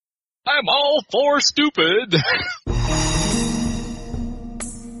I'm all for stupid.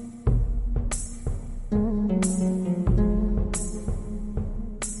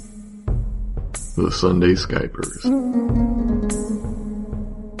 The Sunday Skypers.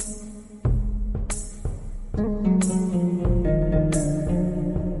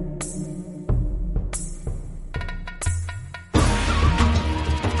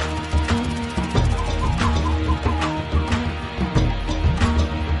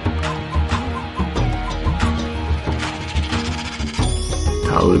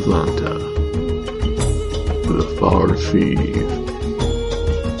 Atlanta, the far seas.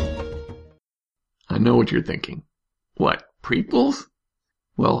 I know what you're thinking. What, prequels?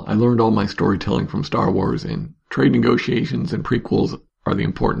 Well, I learned all my storytelling from Star Wars, and trade negotiations and prequels are the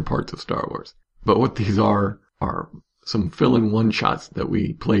important parts of Star Wars. But what these are some fill-in one-shots that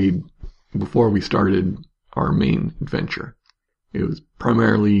we played before we started our main adventure. It was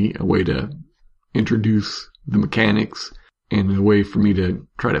primarily a way to introduce the mechanics and a way for me to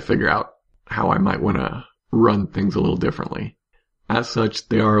try to figure out how I might want to run things a little differently. As such,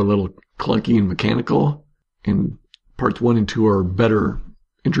 they are a little clunky and mechanical, and parts 1 and 2 are better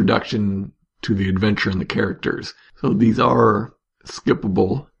introduction to the adventure and the characters. So these are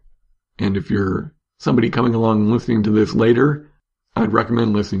skippable, and if you're somebody coming along and listening to this later, I'd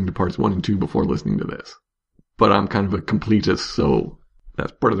recommend listening to parts 1 and 2 before listening to this. But I'm kind of a completist, so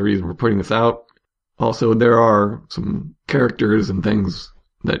that's part of the reason we're putting this out. Also, there are some characters and things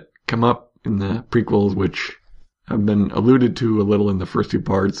that come up in the prequels which have been alluded to a little in the first 2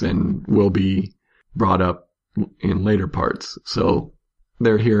 parts and will be brought up in later parts. So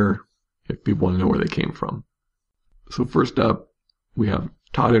they're here if people want to know where they came from. So first up, we have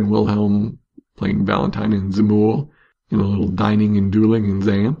Todd and Wilhelm playing Valentine and Zamul in a little dining and dueling in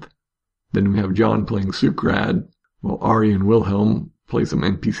Xanth. Then we have John playing Sukrad, while Ari and Wilhelm play some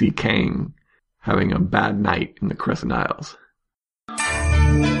NPC Kang, having a bad night in the Crescent Isles.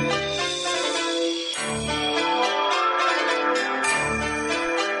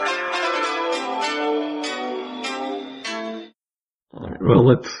 Alright, well,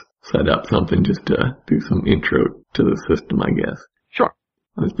 let's set up something just to do some intro to the system, I guess. Sure.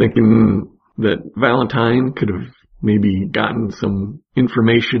 I was thinking that Valentine could have maybe gotten some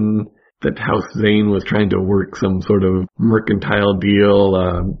information that House Zane was trying to work some sort of mercantile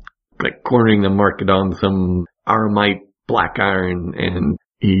deal, like cornering the market on some Aramite black iron, and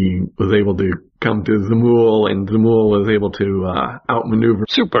he was able to come to Zamul, and Zamul was able to outmaneuver.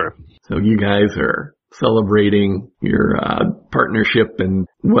 Super. So you guys are celebrating your partnership and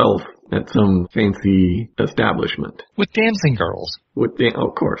wealth at some fancy establishment. With dancing girls.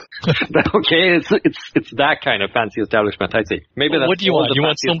 Of course. Okay, it's that kind of fancy establishment, I see. Maybe that's what do you want? You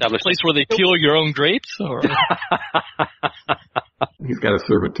want some establishment. place where they peel your own grapes? Or? He's got a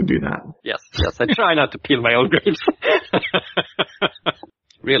servant to do that. Yes, I try not to peel my own grapes.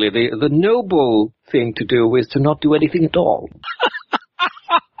 Really, the noble thing to do is to not do anything at all.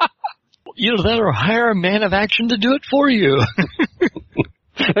 Either that or hire a man of action to do it for you.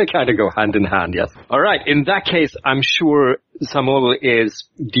 They kind of go hand in hand, yes. All right, in that case, I'm sure Zamul is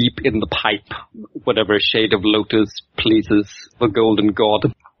deep in the pipe, whatever shade of lotus pleases the golden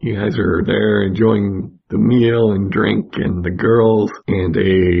god. You guys are there enjoying the meal and drink and the girls, and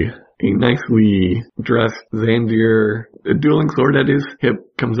a nicely dressed Xandir, a dueling sword at his hip,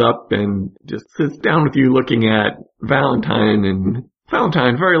 comes up and just sits down with you looking at Valentine. And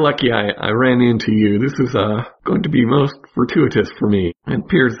Valentine, very lucky I ran into you. This is going to be most fortuitous for me. It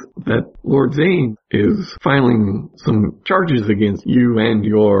appears that Lord Zane is filing some charges against you and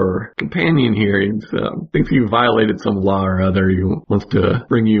your companion here. He thinks you violated some law or other. He wants to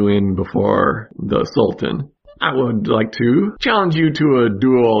bring you in before the Sultan. I would like to challenge you to a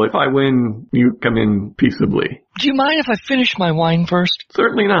duel. If I win, you come in peaceably. Do you mind if I finish my wine first?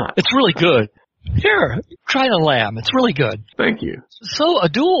 Certainly not. It's really good. Here, try the lamb. It's really good. Thank you. So, a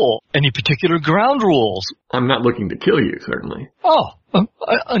duel. Any particular ground rules? I'm not looking to kill you, certainly. Oh,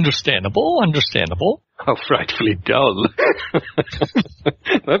 understandable. How frightfully dull.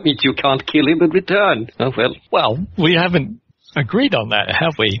 That means you can't kill him in return. Oh, well. Well, we haven't agreed on that,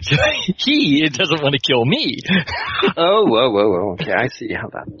 have we? He doesn't want to kill me. Oh, okay, I see how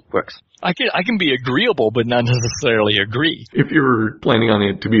that works. I can be agreeable, but not necessarily agree. If you were planning on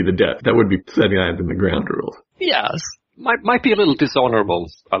it to be the death, that would be setting that in the ground rules. Yes. Might be a little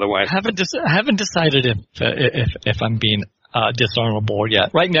dishonorable, otherwise. Haven't decided if I'm being dishonorable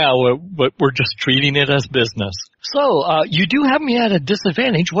yet. Right now, we're just treating it as business. So, you do have me at a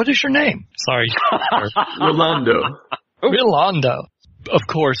disadvantage. What is your name? Sorry. Rolando. Rolando. Of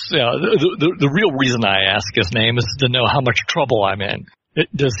course, the real reason I ask his name is to know how much trouble I'm in.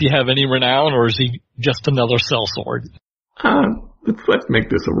 Does he have any renown, or is he just another sellsword? Let's make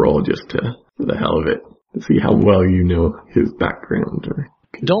this a roll just for the hell of it, to see how well you know his background.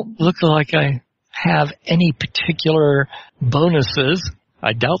 Don't look like I have any particular bonuses.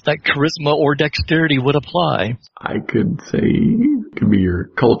 I doubt that charisma or dexterity would apply. I could say it could be your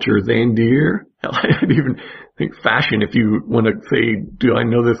culture, Zandir. I'd even think fashion, if you want to say, do I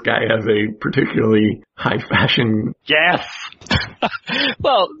know this guy has a particularly high fashion? Yes!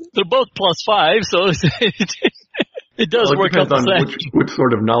 Well, they're both +5, so it does work out the same. Which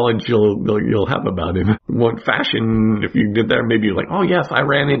sort of knowledge you'll have about him. One fashion, if you did that, maybe like, oh yes, I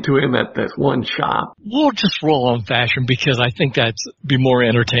ran into him at this one shop. We'll just roll on fashion because I think that'd be more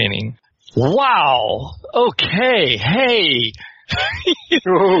entertaining. Wow! Okay, hey!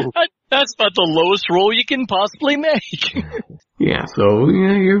 That's about the lowest roll you can possibly make. Yeah, so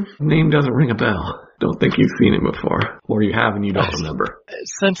your name doesn't ring a bell. Don't think you've seen him before. Or you have and you don't remember.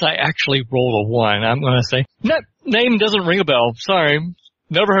 Since I actually rolled a 1, I'm going to say, name doesn't ring a bell. Sorry.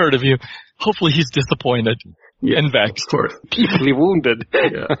 Never heard of you. Hopefully he's disappointed and vexed. Of course. Deeply wounded.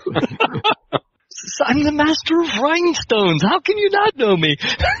 Yeah. I'm the master of rhinestones. How can you not know me?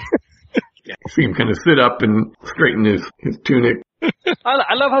 You see him kind of sit up and straighten his tunic.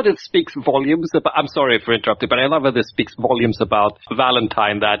 I love how this speaks volumes about, I'm sorry for interrupting, but I love how this speaks volumes about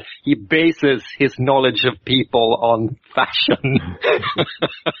Valentine, that he bases his knowledge of people on fashion.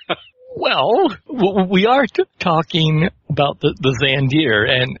 Well, we are talking about the Zandir,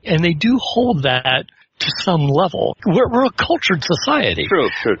 and they do hold that to some level. We're a cultured society. True.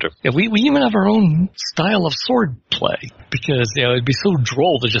 Yeah, we even have our own style of sword play, because it'd be so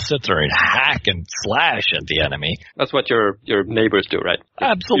droll to just sit there and hack and slash at the enemy. That's what your neighbors do, right?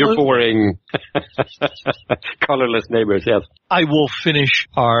 Absolutely. Your boring, colorless neighbors, yes. I will finish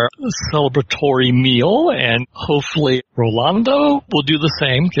our celebratory meal, and hopefully Rolando will do the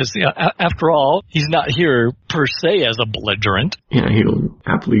same, because after all, he's not here per se as a belligerent. Yeah, he'll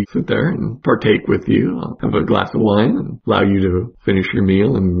happily sit there and partake with you. I'll have a glass of wine and allow you to finish your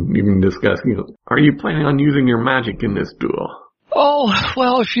meal, and you can discuss, are you planning on using your magic in this duel? Oh,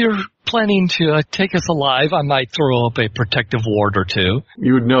 well, if you're planning to take us alive, I might throw up a protective ward or two.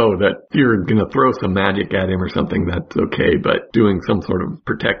 You would know that if you're going to throw some magic at him or something, that's okay, but doing some sort of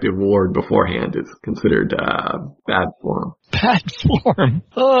protective ward beforehand is considered bad form. Bad form?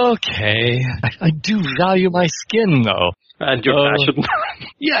 Okay. I do value my skin, though. And your fashion.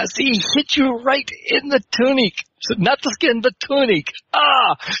 Yes, he hit you right in the tunic. So not the skin, the tunic.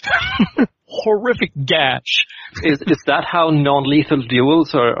 Ah! Horrific gash. Is that how non-lethal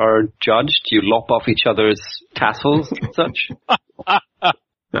duels are judged? You lop off each other's tassels and such?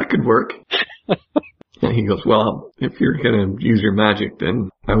 That could work. And he goes, well, if you're going to use your magic, then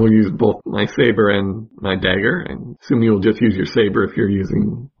I will use both my saber and my dagger, and assume you'll just use your saber if you're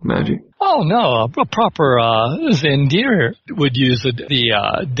using magic. Oh, no, a proper Zandir would use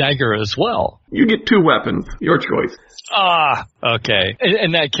the dagger as well. You get 2 weapons, your choice. Ah, okay.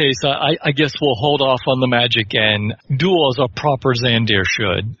 In that case, I guess we'll hold off on the magic and duel as a proper Zandir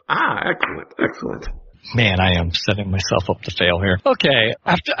should. Ah, excellent. Man, I am setting myself up to fail here. Okay,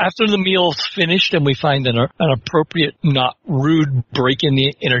 after the meal's finished and we find an appropriate, not rude break in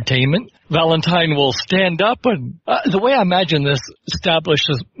the entertainment, Valentine will stand up, and the way I imagine this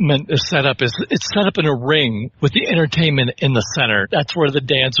establishment is set up is it's set up in a ring with the entertainment in the center. That's where the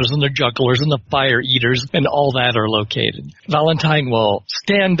dancers and the jugglers and the fire eaters and all that are located. Valentine will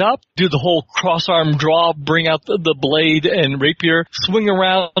stand up, do the whole cross-arm draw, bring out the blade and rapier, swing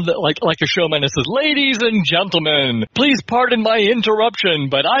around like a showman and says, "Ladies and gentlemen, please pardon my interruption,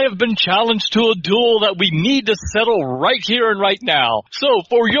 but I have been challenged to a duel that we need to settle right here and right now. So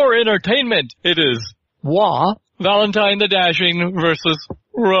for your entertainment, it is Valentine the Dashing versus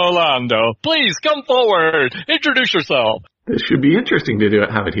Rolando. Please come forward. Introduce yourself." This should be interesting to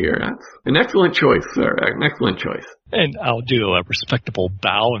have it here. That's an excellent choice, sir. An excellent choice. And I'll do a respectable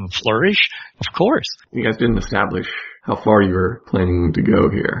bow and flourish, of course. You guys didn't establish how far you were planning to go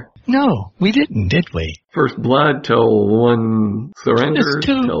here. No, we didn't, did we? First blood till one surrender,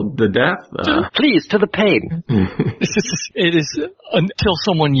 till the death. Please, to the pain. It is until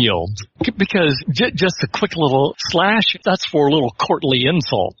someone yields. Because just a quick little slash, that's for a little courtly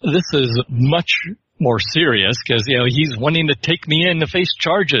insult. This is much more serious because, he's wanting to take me in to face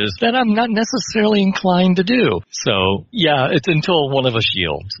charges that I'm not necessarily inclined to do. So, yeah, it's until one of us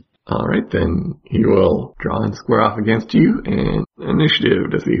yields. All right, then he will draw and square off against you, and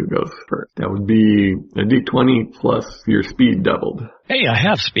initiative to see who goes first. That would be a d20 plus your speed doubled. Hey, I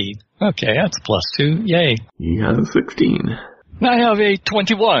have speed. Okay, that's +2. Yay. He has a 16. I have a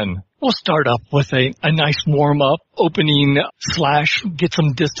 21. We'll start up with a nice warm-up, opening slash, get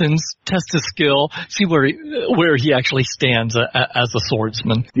some distance, test his skill, see where he actually stands as a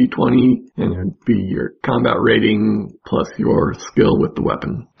swordsman. D20, and it'd be your combat rating plus your skill with the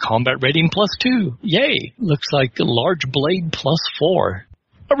weapon. Combat rating +2. Yay! Looks like a large blade +4.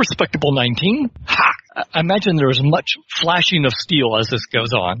 A respectable 19. Ha! I imagine there is much flashing of steel as this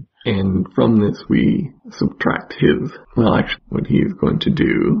goes on. And from this we subtract his, well actually what he is going to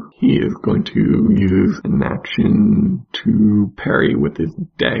do, he is going to use an action to parry with his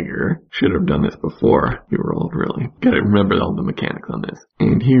dagger. Should have done this before he rolled, really. Gotta remember all the mechanics on this.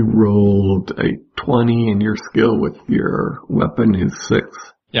 And he rolled a 20 and your skill with your weapon is 6.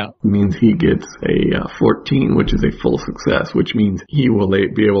 Yeah. Means he gets a 14, which is a full success, which means he will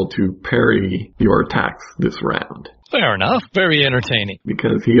be able to parry your attacks this round. Fair enough. Very entertaining.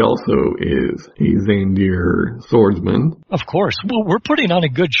 Because he also is a Zandir swordsman. Of course. Well, we're putting on a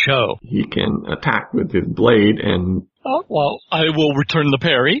good show. He can attack with his blade and... Oh, well, I will return the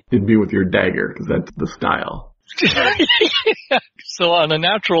parry. It'd be with your dagger, because that's the style. So on a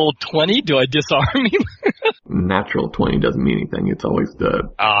natural 20, do I disarm him? Natural 20 doesn't mean anything. It's always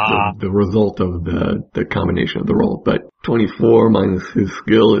the result of the combination of the roll. But 24 minus his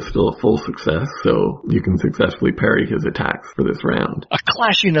skill is still a full success, so you can successfully parry his attacks for this round. A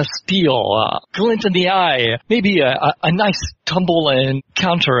clashing of steel, glint in the eye, maybe a nice tumble and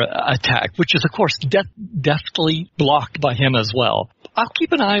counter attack, which is of course deftly blocked by him as well. I'll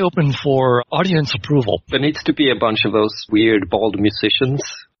keep an eye open for audience approval. There needs to be a bunch of those weird bald musicians.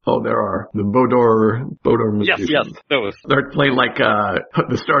 Oh, there are. The Bodor musicians. Yes, those. They're playing like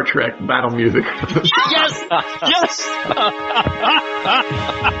the Star Trek battle music. Yes! Yes!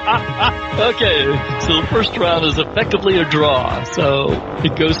 Okay, so the first round is effectively a draw. So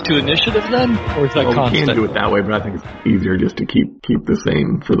it goes to initiative then? Or is that constant? We can do it that way, but I think it's easier just to keep the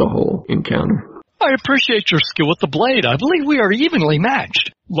same for the whole encounter. I appreciate your skill with the blade. I believe we are evenly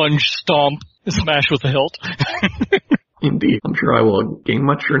matched. Lunge, stomp, smash with the hilt. Indeed. I'm sure I will gain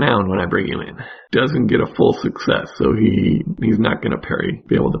much renown when I bring him in. Doesn't get a full success, so he's not going to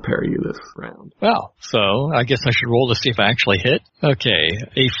be able to parry you this round. Well, so I guess I should roll to see if I actually hit. Okay,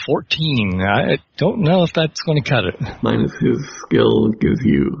 a 14. I don't know if that's going to cut it. Minus his skill gives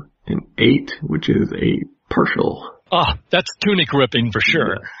you an 8, which is a partial. Ah, that's tunic ripping for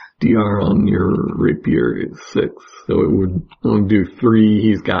sure. Yeah. DR on your rapier is 6, so it would only do 3.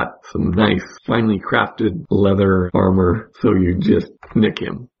 He's got some nice, finely crafted leather armor, so you just nick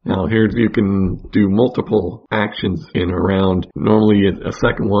him. Now here's, you can do multiple actions in a round. Normally a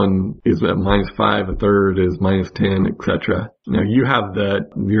second one is at -5, a third is -10, etc. Now you have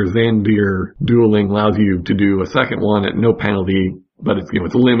your Zandir dueling allows you to do a second one at no penalty, but it's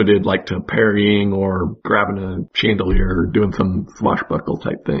limited, like to parrying or grabbing a chandelier or doing some swashbuckle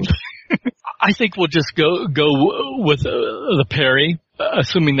type thing. I think we'll just go with the parry,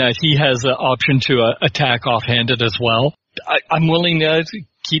 assuming that he has an option to attack offhanded as well. I'm willing to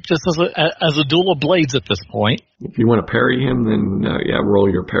keep this as a duel of blades at this point. If you want to parry him, then roll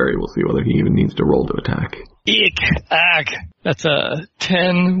your parry. We'll see whether he even needs to roll to attack. Eek! Ag! That's a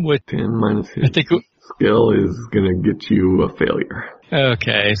 10 with... 10 minus his skill is going to get you a failure.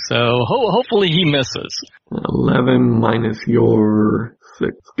 Okay, so hopefully he misses. 11 minus your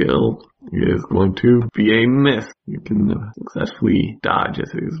 6 skill is going to be a miss. You can successfully dodge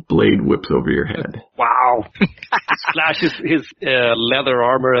as his blade whips over your head. Wow. Splashes his leather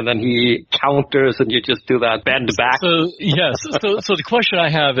armor and then he counters and you just do that bend back. So, yes. So the question I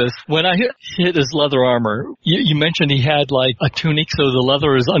have is, when I hit his leather armor, you mentioned he had like a tunic, so the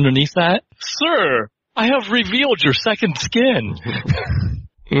leather is underneath that? Sir, I have revealed your second skin.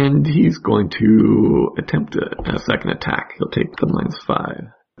 And he's going to attempt a second attack. He'll take the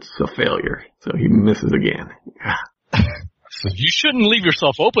 -5. It's a failure, so he misses again. So you shouldn't leave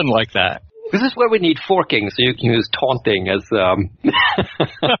yourself open like that. This is where we need forking, so you can use taunting as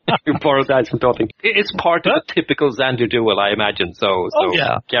you borrow dice from taunting. It's part of a typical Zandir duel, I imagine. So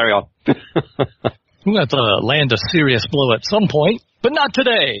yeah. Carry on. We'll have to land a serious blow at some point, but not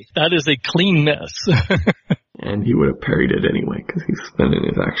today. That is a clean miss. And he would have parried it anyway, because he's spending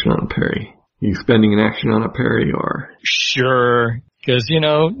his action on a parry. You spending an action on a parry, or? Sure, because,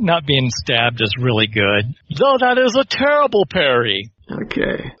 not being stabbed is really good. Though that is a terrible parry.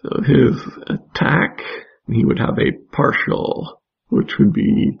 Okay, so his attack, he would have a partial, which would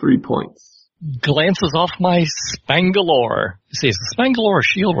be 3 points. Glances off my Spangalore. See, is the Spangalore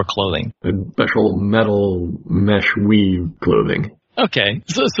shield or clothing? A special metal mesh weave clothing. Okay,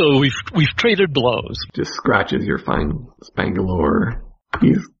 so we've traded blows. Just scratches your fine Spangalore.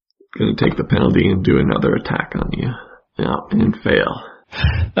 He's going to take the penalty and do another attack on you. Yeah, and fail.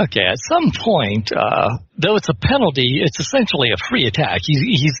 Okay, at some point, though it's a penalty, it's essentially a free attack.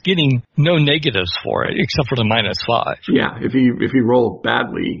 He's getting no negatives for it, except for the -5. Yeah, if he rolled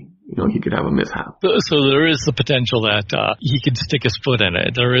badly, he could have a mishap. So there is the potential that he could stick his foot in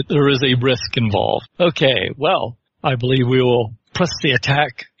it. There is a risk involved. Okay, well, I believe we will press the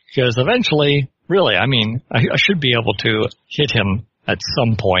attack, because eventually, really, I should be able to hit him at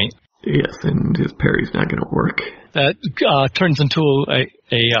some point. Yes, and his parry's not going to work. That turns into a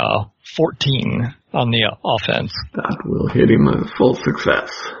 14 on the offense. That will hit him a full success.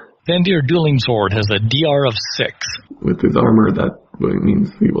 Thandir Dueling Sword has a DR of 6. With his armor, that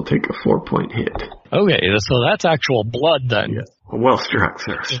means he will take a 4-point hit. Okay, so that's actual blood then. Yes. Well struck,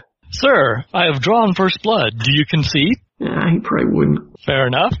 sir. Sir, I have drawn first blood. Do you concede? Yeah, he probably wouldn't. Fair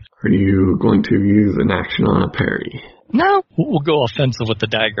enough. Are you going to use an action on a parry? No, we'll go offensive with the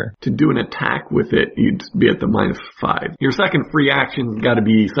dagger. To do an attack with it, you'd be at the -5. Your second free action's got to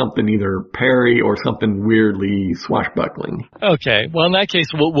be something either parry or something weirdly swashbuckling. Okay, well in that case,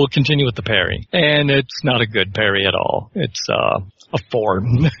 we'll continue with the parry. And it's not a good parry at all. It's a 4.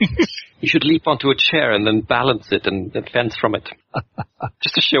 You should leap onto a chair and then balance it and fence from it.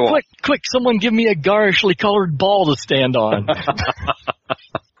 Just to show off. Quick, someone give me a garishly colored ball to stand on.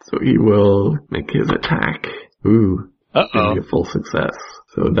 So he will make his attack. Ooh. Uh-oh. Be a full success.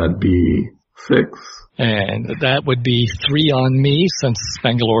 So that'd be 6. And that would be 3 on me, since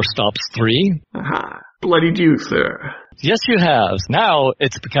Bangalore stops 3. Aha. Bloodied you, sir. Yes, you have. Now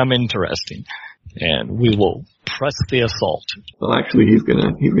it's become interesting. And we will press the assault. Well, actually, he's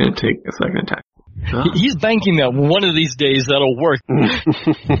gonna take a second attack. He's banking that one of these days that'll work.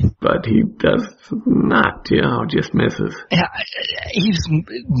 But he does not, just misses. Yeah, he's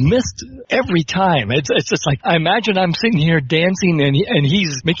missed every time. It's just like, I imagine I'm sitting here dancing and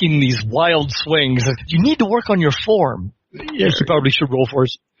he's making these wild swings. You need to work on your form. Yes, you probably should roll for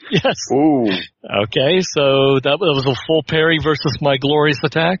us. Yes. Ooh. Okay, so that was a full parry versus my glorious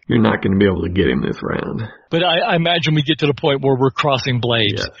attack. You're not going to be able to get him this round. But I imagine we get to the point where we're crossing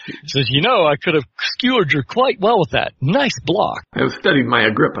blades. Yes. He says, I could have skewered you quite well with that. Nice block. I have studied my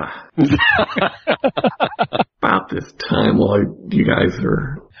Agrippa. About this time while you guys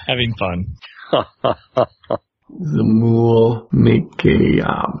are having fun. Zamul, make a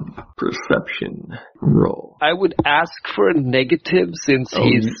perception roll. I would ask for a negative since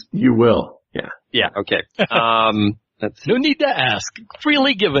he's... You will, yeah. Yeah, okay. No need to ask.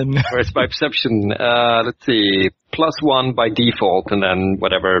 Freely given. Where's my perception? Let's see. +1 by default, and then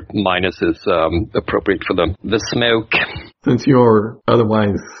whatever minus is appropriate for the smoke. Since you're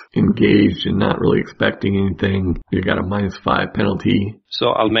otherwise engaged and not really expecting anything, you got a -5 penalty. So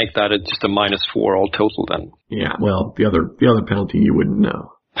I'll make that just a -4 all total then. Yeah, well, the other penalty you wouldn't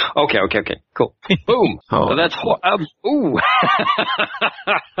know. Okay, cool. Boom. Oh. So that's ooh.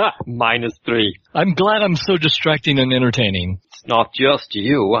 -3. I'm glad I'm so distracting and entertaining. It's not just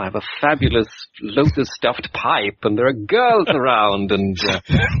you. I have a fabulous lotus stuffed pipe, and there are girls around, and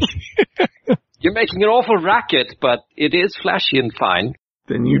you're making an awful racket, but it is flashy and fine.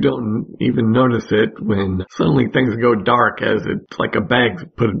 Then you don't even notice it when suddenly things go dark as it's like a bag's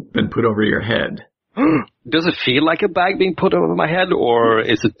been put over your head. Does it feel like a bag being put over my head, or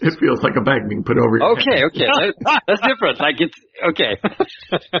is it... It feels like a bag being put over your head. Okay. That's different. Like it's... Okay.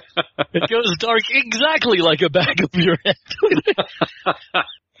 It goes dark exactly like a bag over your head.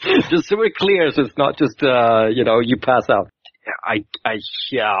 Just so we're clear, so it's not just, you pass out.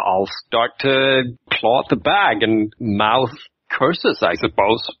 I'll start to claw at the bag and mouth curses, I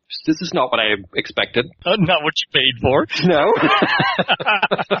suppose. This is not what I expected. Not what you paid for. No.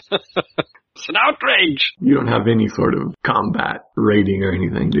 It's an outrage. You don't have any sort of combat rating or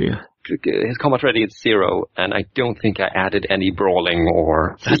anything, do you? His combat rating is 0, and I don't think I added any brawling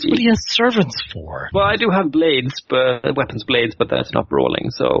or... That's what he has servants for. Well, I do have weapons blades, but that's not brawling,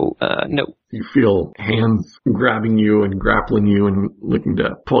 so, no. You feel hands grabbing you and grappling you and looking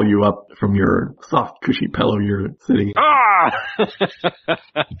to pull you up from your soft, cushy pillow you're sitting. Ah!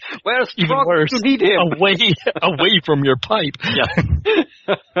 Where's Even Frog? worse, You need him. away from your pipe. Yeah.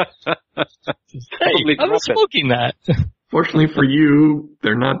 Hey, I was smoking that. Fortunately for you,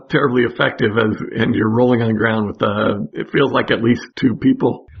 they're not terribly effective and you're rolling on the ground with, it feels like at least 2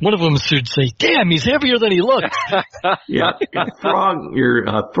 people. One of them should say, damn, he's heavier than he looks. Yeah.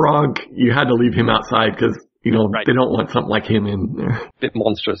 Throg, you had to leave him outside because, Right. They don't want something like him in there. Bit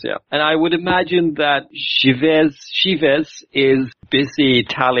monstrous, yeah. And I would imagine that Shivez is busy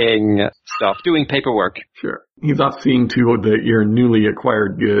tallying stuff, doing paperwork. Sure. He's off seeing to your newly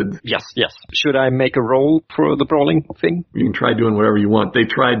acquired goods. Yes. Should I make a roll for the brawling thing? You can try doing whatever you want. They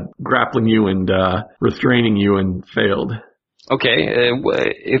tried grappling you and restraining you and failed. Okay,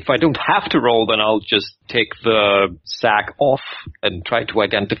 if I don't have to roll, then I'll just take the sack off and try to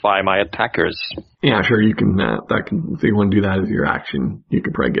identify my attackers. Yeah, sure, you can, if you want to do that as your action, you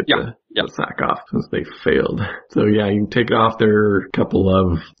could probably get the sack off since they failed. So yeah, you can take it off. There are a couple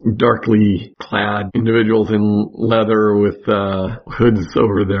of darkly clad individuals in leather with, hoods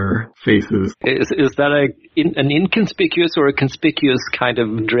over their faces. Is that an inconspicuous or a conspicuous kind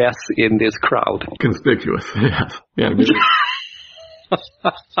of dress in this crowd? Conspicuous, yes. Yeah,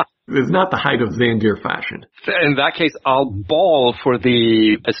 it's not the height of Xandir fashion. In that case, I'll bawl for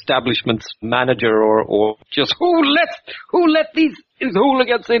the establishment's manager or just who let these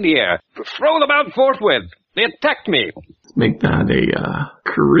hooligans in here? Throw them out forthwith. They attacked me. Make that a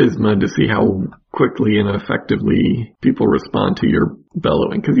charisma to see how quickly and effectively people respond to your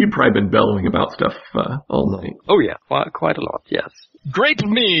bellowing. Because you've probably been bellowing about stuff all night. Oh yeah, quite a lot, yes. Grape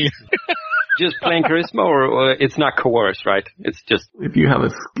me! Just plain charisma, or it's not coerced, right? It's just... If you have a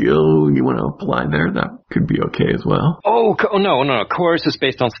skill you want to apply there, that could be okay as well. Oh, no. Coerce is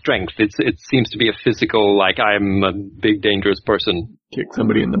based on strength. It seems to be a physical, like I'm a big, dangerous person. Kick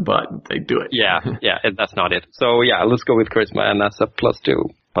somebody in the butt, they do it. Yeah, that's not it. So yeah, let's go with charisma, and that's a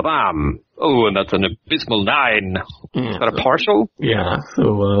 +2. Ba-bam! Oh, and that's an abysmal 9. Yeah, is that a partial? Yeah,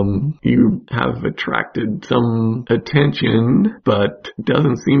 so, you have attracted some attention, but it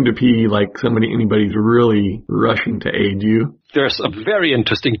doesn't seem to be like anybody's really rushing to aid you. There's a very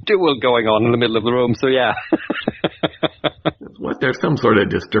interesting duel going on in the middle of the room, so yeah. There's some sort of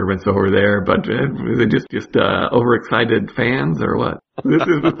disturbance over there, but is it just overexcited fans or what? This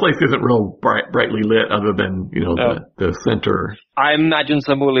place isn't real brightly lit, other than the center. I imagine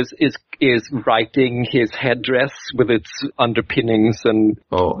Samuel is writing his headdress with its underpinnings and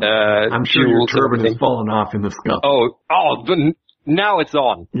I'm sure your turban has fallen off in the scuffle. Now it's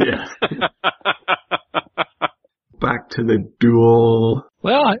on. Yes. Back to the duel.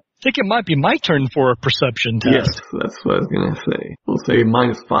 Well, I think it might be my turn for a perception test. Yes, that's what I was going to say. We'll say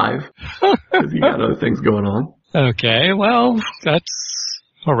 -5, because you got other things going on. Okay, well, that's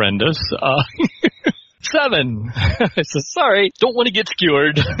horrendous. 7. So sorry, don't want to get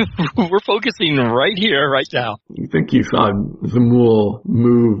skewered. We're focusing right here, right now. You think you saw Zamul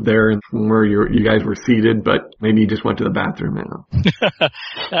move there from where you guys were seated, but maybe he just went to the bathroom now.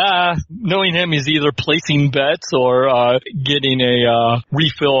 Knowing him, he's either placing bets or getting a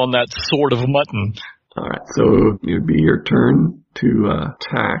refill on that sword of mutton. All right, so it'd be your turn to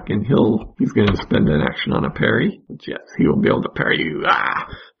attack, and he's going to spend an action on a parry. Which, yes, he will be able to parry you.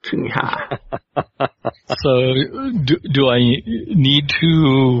 So, do I need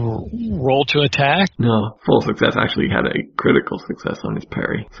to roll to attack? No, full success. Actually, he had a critical success on his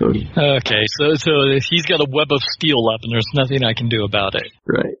parry. So okay, so he's got a web of steel up, and there's nothing I can do about it.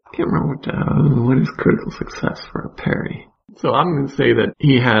 Right. I can't remember what is critical success for a parry. So I'm going to say that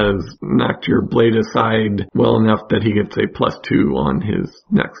he has knocked your blade aside well enough that he gets a +2 on his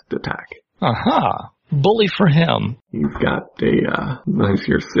next attack. Aha. Bully for him. You've got a minus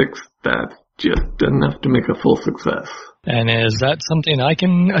your 6. That's just enough to make a full success. And is that something I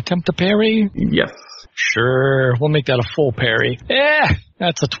can attempt to parry? Yes. Sure. We'll make that a full parry.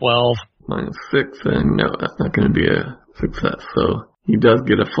 That's a 12. -6, and no, that's not going to be a success. So he does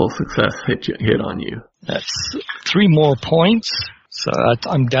get a full success hit on you. That's 3 more points. So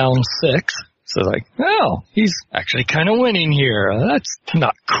I'm down 6. So he's actually kind of winning here. That's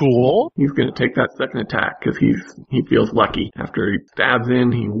not cool. He's going to take that second attack because he feels lucky. After he stabs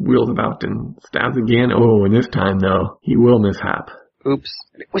in, he wheels about and stabs again. Oh, and this time, though, he will mishap. Oops.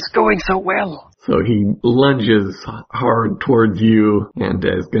 It was going so well. So he lunges hard towards you and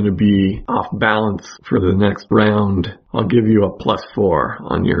is going to be off balance for the next round. I'll give you a +4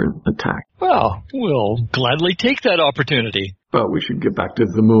 on your attack. Well, we'll gladly take that opportunity. But we should get back to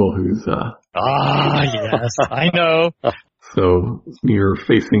Zamul, who's... yes, I know. So you're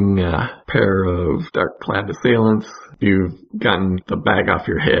facing a pair of dark-clad assailants. You've gotten the bag off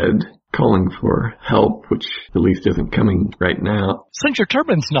your head, calling for help, which at least isn't coming right now. Since your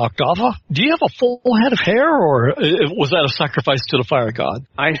turban's knocked off, do you have a full head of hair, or was that a sacrifice to the fire god?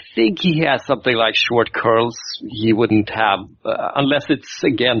 I think he has something like short curls. He wouldn't have, unless it's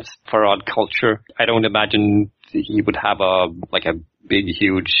against Farad culture. I don't imagine he would have a big,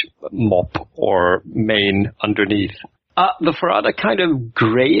 huge mop or mane underneath. The Farad are kind of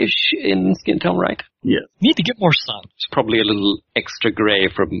grayish in skin tone, right? Yes. Need to get more sun. It's probably a little extra gray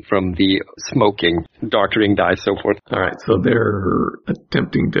from the smoking, darkering dye, so forth. All right, so they're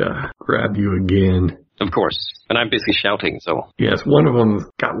attempting to grab you again. Of course. And I'm basically shouting, so. Yes, one of them's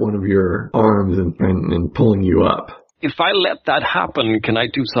got one of your arms and pulling you up. if I let that happen, can I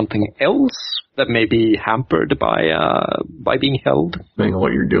do something else that may be hampered by being held? Depending on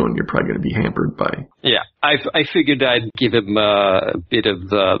what you're doing, you're probably going to be hampered by... Yeah, I figured I'd give him a bit of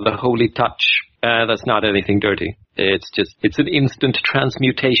the holy touch. That's not anything dirty. It's an instant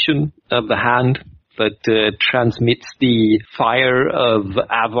transmutation of the hand that transmits the fire of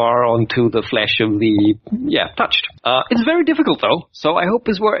Avar onto the flesh of the, touched. It's very difficult though, so I hope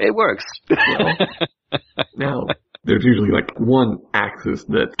it works. Well, now, there's usually like one axis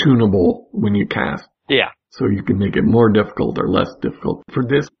that's tunable when you cast. Yeah. So you can make it more difficult or less difficult. For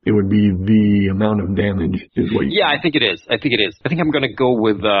this, it would be the amount of damage is what you... Yeah, I think it is. I think I'm going to go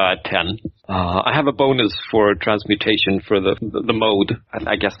with 10. I have a bonus for transmutation for the mode.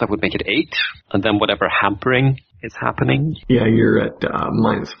 I guess that would make it 8. And then whatever hampering is happening. Yeah, you're at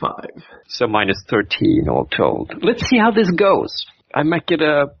 -5. So -13 all told. Let's see how this goes. I might get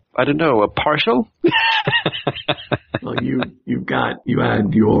a partial? Well, you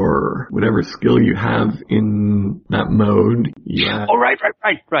add your whatever skill you have in that mode.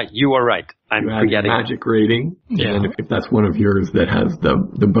 Right. You are right. I'm forgetting. Magic rating. Yeah. And if that's one of yours that has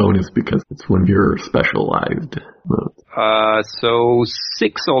the bonus because it's one of your specialized modes. So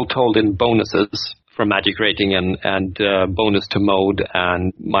 6 all told in bonuses for magic rating and bonus to mode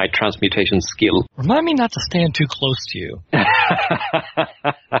and my transmutation skill. Remind me not to stand too close to you.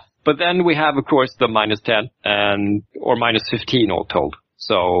 But then we have, of course, the -10 or -15 all told.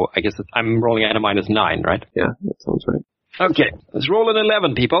 So I guess I'm rolling at a -9, right? Yeah, that sounds right. Okay, let's roll an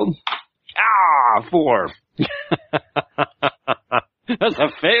 11, people. 4. That's a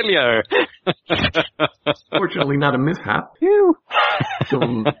failure. Fortunately, not a mishap.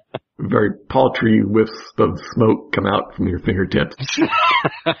 Some very paltry whiffs of smoke come out from your fingertips.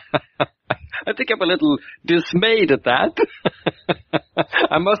 I think I'm a little dismayed at that.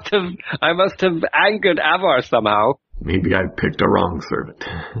 I must have angered Avar somehow. Maybe I picked a wrong servant.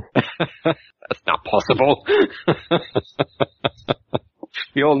 That's not possible.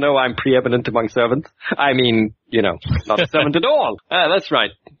 We all know I'm preeminent among servants. I mean, not a servant at all. That's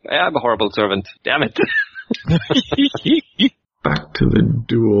right. I'm a horrible servant. Damn it. Back to the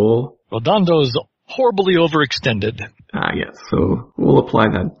duel. Rodondo's horribly overextended. Yes. So we'll apply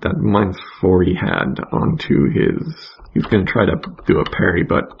that -4 he had onto his... He's going to try to do a parry,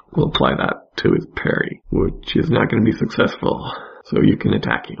 but we'll apply that to his parry, which is not going to be successful. So you can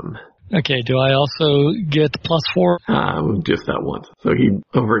attack him. Okay, do I also get the +4? Just that once. So he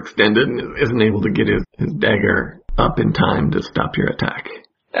overextended and isn't able to get his dagger up in time to stop your attack.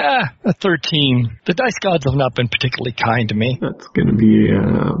 A 13. The dice gods have not been particularly kind to me. That's going to be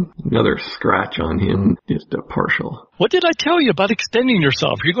another scratch on him, just a partial. What did I tell you about extending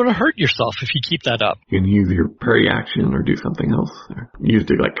yourself? You're going to hurt yourself if you keep that up. You can use your parry action or do something else. Or use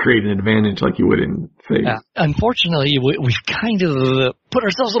to create an advantage like you would in Phase. Unfortunately, we've kind of put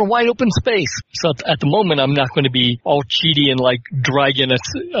ourselves in a wide open space. So at the moment, I'm not going to be all cheaty and dragging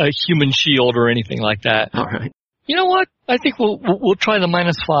a human shield or anything like that. All right. You know what? I think we'll try the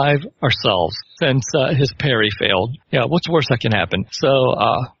 -5 ourselves since his parry failed. Yeah, what's worse that can happen? So,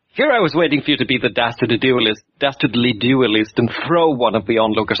 here I was waiting for you to be the dastardly duelist and throw one of the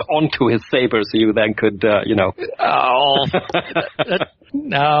onlookers onto his saber so you then could, Oh,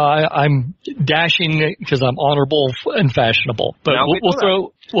 no, I'm dashing because I'm honorable and fashionable. But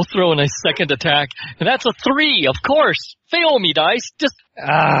we'll throw in a second attack, and that's a 3, of course. Fail me, dice. Just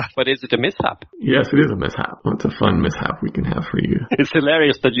But is it a mishap? Yes, it is a mishap. It's a fun mishap we can have for you. It's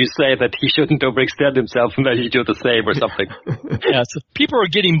hilarious that you say that he shouldn't overextend himself and then you do the same or something. Yeah, so people are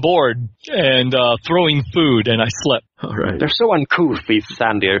getting bored and throwing food, and I slip. All right. They're so uncouth, these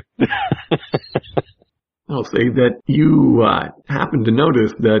Sandir. I'll say that you happen to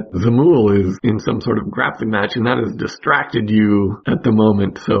notice that Zamul is in some sort of grappling match, and that has distracted you at the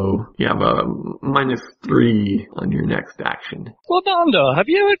moment, so you have a -3 on your next action. Well, Dondo,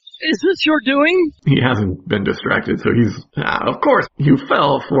 is this your doing? He hasn't been distracted, so he's... of course, you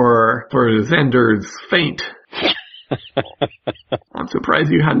fell for Xander's feint. I'm surprised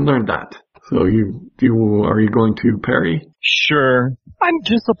you hadn't learned that. So are you going to parry? Sure. I'm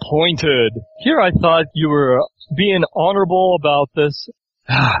disappointed. Here I thought you were being honorable about this.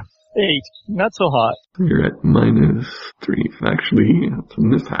 8. Not so hot. You're at -3. Actually, it's a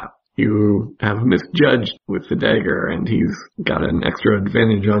mishap. You have misjudged with the dagger, and he's got an extra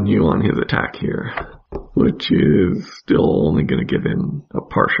advantage on you on his attack here, which is still only going to give him a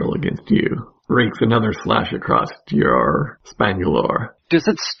partial against you. Rakes another slash across your Spangulor. Does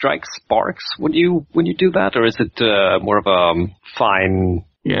it strike sparks when you do that, or is it more of a fine?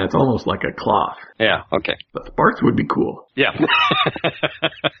 Yeah, it's almost like a cloth. Yeah, okay. But sparks would be cool. Yeah.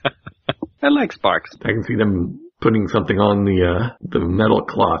 I like sparks. I can see them putting something on the metal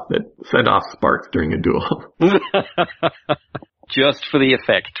cloth that set off sparks during a duel. Just for the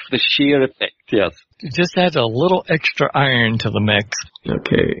effect, for the sheer effect, yes. Just add a little extra iron to the mix.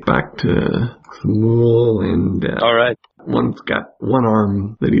 Okay, back to Samul, and all right. One's got one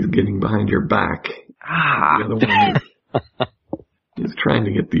arm that he's getting behind your back. The other one is trying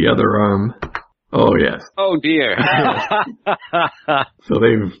to get the other arm. Oh, yes. Oh, dear. So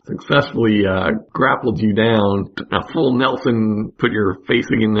they've successfully grappled you down. A full Nelson, put your face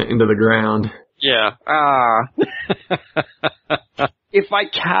into the ground. Yeah. If I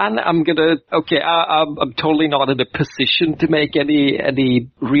can, I'm gonna. Okay, I'm totally not in a position to make any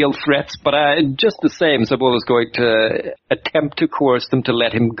real threats, but just the same, Samul is going to attempt to coerce them to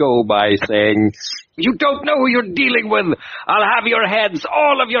let him go by saying, "You don't know who you're dealing with. I'll have your heads,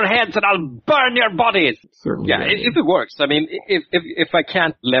 all of your heads, and I'll burn your bodies." Certainly. Yeah, if it works. I mean, if I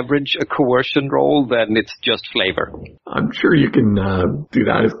can't leverage a coercion roll, then it's just flavor. I'm sure you can do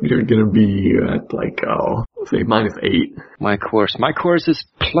that. You're going to be at say -8. My course is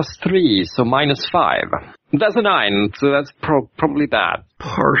 +3, so -5. That's a 9, so that's probably bad.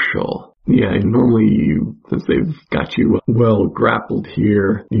 Partial. Yeah, normally since they've got you well grappled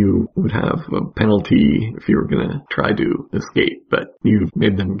here, you would have a penalty if you were going to try to escape, but you've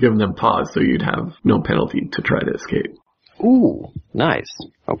given them pause, so you'd have no penalty to try to escape. Ooh, nice.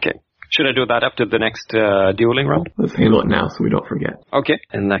 Okay. Should I do that after the next dueling round? Let's handle it now so we don't forget. Okay.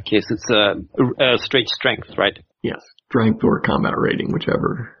 In that case, it's a straight strength, right? Yes. Strength or combat rating,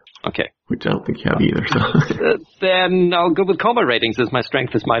 whichever. Okay. Which I don't think you have either, so. Then I'll go with combat ratings as my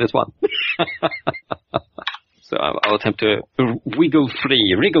strength is -1. So I'll attempt to wriggle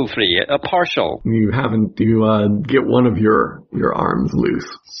free, a partial. You get one of your arms loose.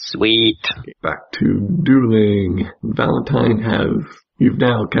 Sweet. Okay, back to dueling. Valentine you've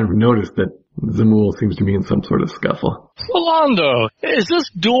now kind of noticed that Zamul seems to be in some sort of scuffle. Rolando, is this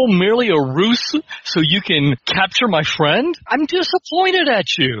duel merely a ruse so you can capture my friend? I'm disappointed at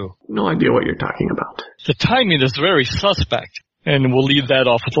you. No idea what you're talking about. The timing is very suspect, and we'll leave that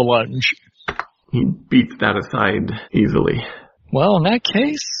off at the lunch. He beats that aside easily. Well, in that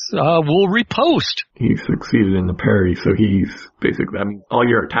case, we'll repost. He succeeded in the parry, so he's basically, all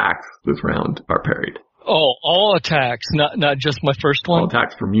your attacks this round are parried. Oh, all attacks, not just my first one? All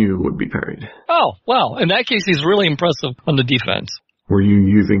attacks from you would be parried. Oh, well, in that case, he's really impressive on the defense. Were you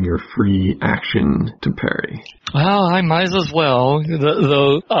using your free action to parry? Well, I might as well,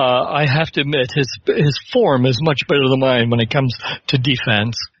 though I have to admit, his form is much better than mine when it comes to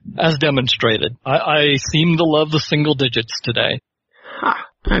defense, as demonstrated. I seem to love the single digits today. Ha!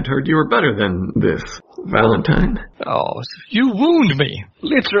 I'd heard you were better than this, Valentine. Oh, you wound me.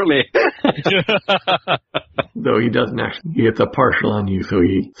 Literally. Though he doesn't actually, he gets a partial on you, so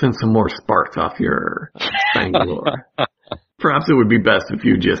he sends some more sparks off your Bangalore. Perhaps it would be best if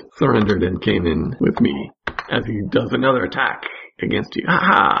you just surrendered and came in with me, as he does another attack against you.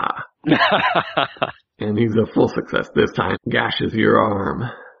 Ha ha! And he's a full success this time. Gashes your arm.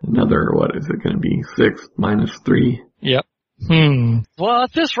 Another, what is it going to be? 6 -3? Yep. Well,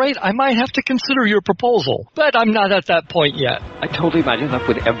 at this rate, I might have to consider your proposal, but I'm not at that point yet. I totally imagine that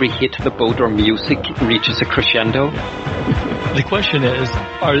with every hit the boat or music reaches a crescendo. The question is,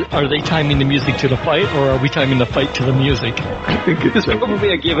 are they timing the music to the fight, or are we timing the fight to the music? I think it's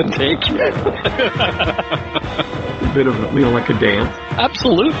probably a give and take. A bit of, like a dance.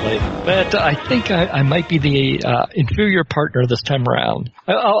 Absolutely. But I think I might be the inferior partner this time around.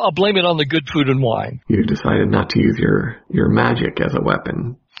 I'll blame it on the good food and wine. You decided not to use your magic as a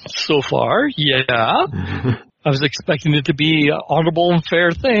weapon. So far, yeah. I was expecting it to be an honorable and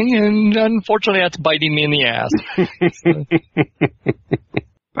fair thing, and unfortunately that's biting me in the ass.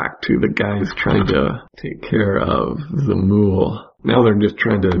 Back to the guys trying to take care of Zamul. Now they're just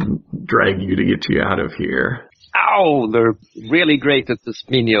trying to drag you to get you out of here. Ow! They're really great at this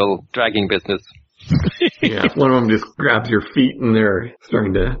menial dragging business. Yeah, one of them just grabs your feet and they're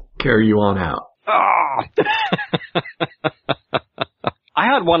starting to carry you on out. Oh. I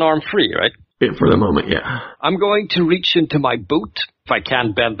had one arm free, right? For the moment, yeah. I'm going to reach into my boot, if I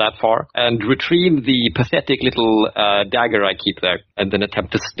can bend that far, and retrieve the pathetic little dagger I keep there, and then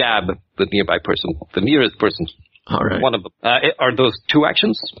attempt to stab the nearby person, the nearest person. All right. One of them. Are those 2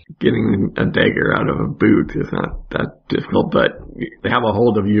 actions? Getting a dagger out of a boot is not that difficult, but they have a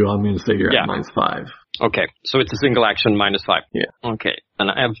hold of you. I'm going to say you're at -5. Okay, so it's a single action -5. Yeah. Okay, and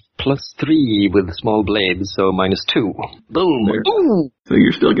I have +3 with small blades, so -2. Boom. Ooh. So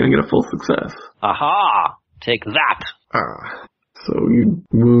you're still going to get a full success. Aha! Take that. So you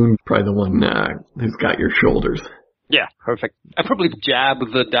wound probably the one who's got your shoulders. Yeah, perfect. I probably jab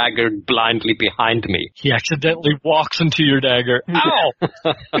the dagger blindly behind me. He accidentally walks into your dagger. Ow!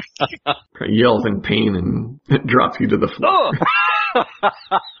 Yells in pain and drops you to the floor. Oh!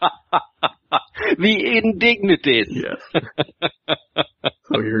 The indignities. Yes.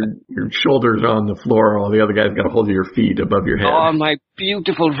 So your shoulders are on the floor while the other guy's got a hold of your feet above your head. Oh, my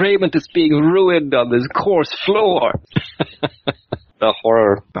beautiful raiment is being ruined on this coarse floor. The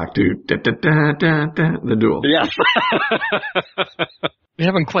horror. Back to the duel. Yes. We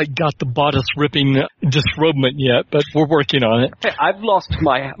haven't quite got the bodice ripping disrobement yet, but we're working on it. Hey, I've lost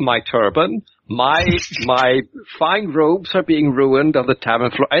my turban. My fine robes are being ruined on the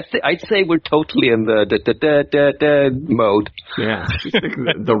tavern floor. I'd say we're totally in the mode. Yeah. Just think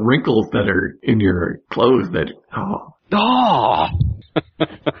of the wrinkles that are in your clothes that, Oh!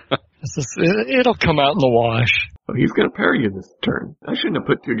 It'll come out in the wash. Oh, he's going to parry you this turn. I shouldn't have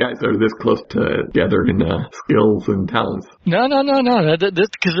put two guys that are this close together in skills and talents. No.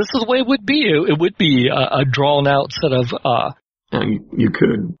 Because this is the way it would be. It would be a drawn-out set of... Now, you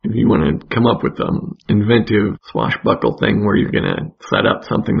could, if you want to come up with an inventive swashbuckle thing where you're going to set up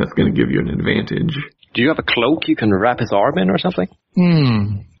something that's going to give you an advantage. Do you have a cloak you can wrap his arm in or something?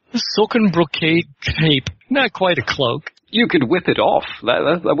 A silken brocade cape. Not quite a cloak. You could whip it off.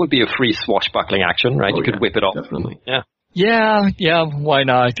 That would be a free swashbuckling action, right? You could whip it off. Definitely. Yeah, why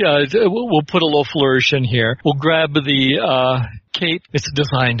not? We'll put a little flourish in here. We'll grab the cape. It's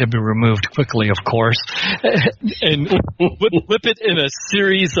designed to be removed quickly, of course. And whip it in a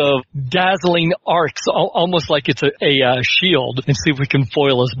series of dazzling arcs, almost like it's a shield, and see if we can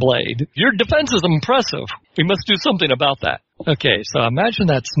foil his blade. Your defense is impressive. We must do something about that. Okay, so imagine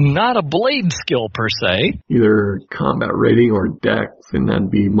that's not a blade skill per se. Either combat rating or dex, and that'd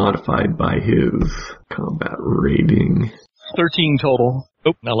be modified by his combat rating. 13 total.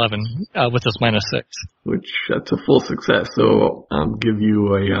 11 with this -6. Which, that's a full success, so I'll give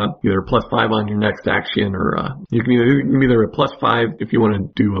you either a +5 on your next action, or you can either a +5 if you want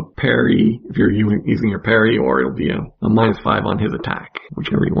to do a parry, if you're using your parry, or it'll be a -5 on his attack,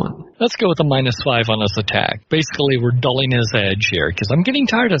 whichever you want. Let's go with a -5 on his attack. Basically, we're dulling his edge here, because I'm getting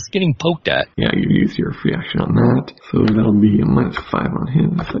tired of getting poked at. Yeah, you use your free action on that, so that'll be a -5 on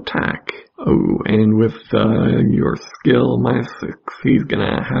his attack. Oh, and with your skill -6, he's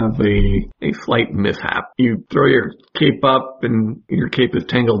gonna have a slight mishap. You throw your cape up, and your cape is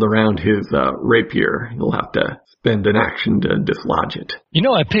tangled around his rapier. You'll have to spend an action to dislodge it. You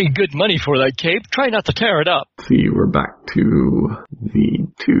know I paid good money for that cape. Try not to tear it up. See, we're back to the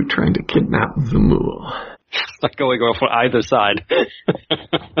two trying to kidnap Zamul. It's not going well for either side.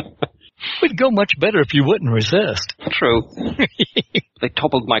 It'd go much better if you wouldn't resist. True. They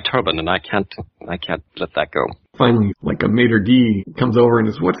toppled my turban, and I can't let that go. Finally, like a maitre d' comes over and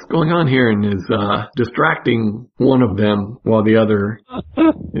is, "What's going on here?" and is distracting one of them while the other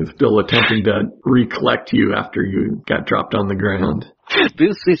is still attempting to recollect you after you got dropped on the ground.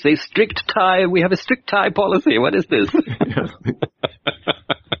 This is a strict tie. We have a strict tie policy. What is this? Yes.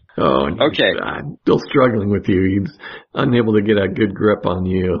 Oh, okay. Still struggling with you. He's unable to get a good grip on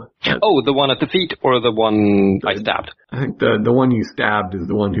you. Oh, the one at the feet or the one I stabbed? I think the one you stabbed is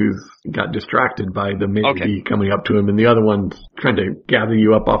the one who's got distracted by the maitre d' coming up to him, and the other one's trying to gather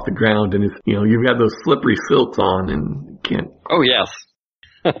you up off the ground, and you've got those slippery silks on and can't. Oh, yes.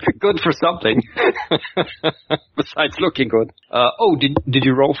 Good for something. Besides looking good. Did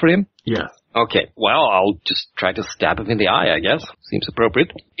you roll for him? Yes. Okay, well, I'll just try to stab him in the eye, I guess. Seems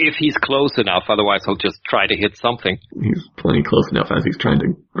appropriate. If he's close enough, otherwise I'll just try to hit something. He's plenty close enough as he's trying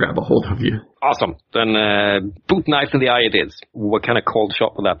to grab a hold of you. Awesome. Then boot knife in the eye it is. What kind of cold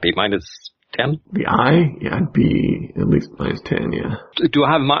shot would that be? -10? The eye? Yeah, it'd be at least -10, yeah. Do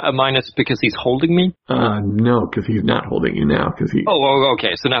I have a minus because he's holding me? No, because he's not holding you now, because he... Oh,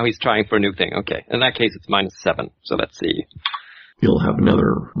 okay, so now he's trying for a new thing. Okay, in that case it's -7, so let's see. He'll have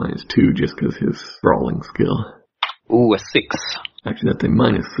another -2 just because his brawling skill. Ooh, a 6. Actually, that's a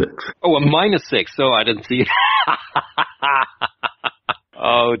 -6. Oh, a -6. Oh, I didn't see it.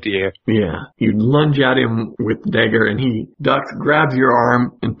 Oh, dear. Yeah. You lunge at him with the dagger, and he ducks, grabs your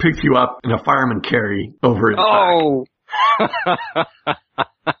arm, and picks you up in a fireman carry over his back. Oh!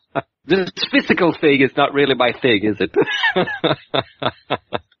 This physical thing is not really my thing, is it?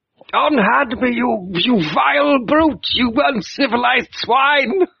 Unhand me, you vile brute, you uncivilized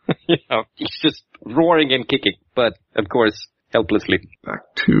swine! He's just roaring and kicking, but, of course, helplessly.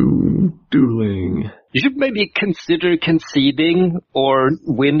 Back to dueling. You should maybe consider conceding or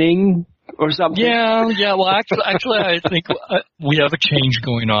winning or something? Yeah. Well, actually, I think we have a change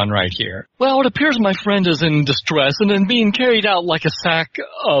going on right here. Well, it appears my friend is in distress and then being carried out like a sack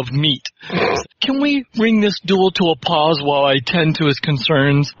of meat. Can we bring this duel to a pause while I tend to his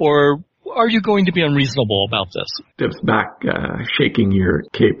concerns, or are you going to be unreasonable about this? Steps back, shaking your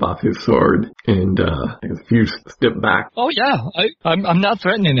cape off his sword, and if you step back. Oh yeah, I'm not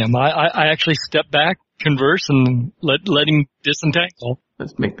threatening him. I actually step back, converse, and let him disentangle.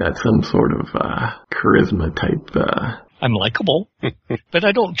 Let's make that some sort of charisma type. I'm likable, but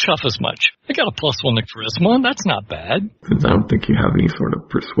I don't chuff as much. I got a +1 to charisma. That's not bad. Since I don't think you have any sort of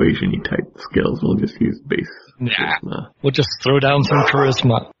persuasion-y type skills, we'll just use base charisma. We'll just throw down some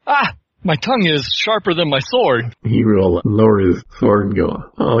charisma. My tongue is sharper than my sword. He will lower his sword and go,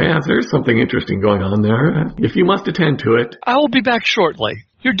 oh yeah, there's something interesting going on there. If you must attend to it. I will be back shortly.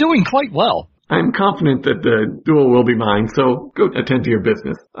 You're doing quite well. I'm confident that the duel will be mine, so go attend to your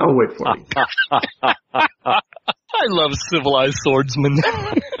business. I'll wait for you. I love civilized swordsmen.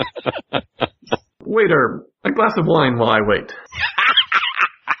 Waiter, a glass of wine while I wait.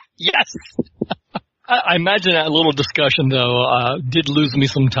 Yes! I imagine that little discussion, though, did lose me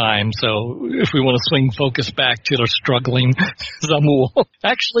some time, so if we want to swing focus back to the struggling Zamul.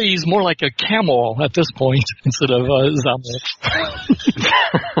 Actually, he's more like a camel at this point instead of Zamul.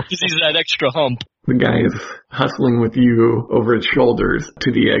 Because he's that extra hump. The guy is hustling with you over his shoulders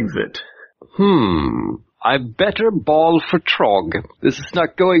to the exit. I better ball for Trog. This is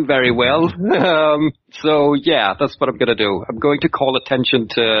not going very well. So yeah, that's what I'm gonna do. I'm going to call attention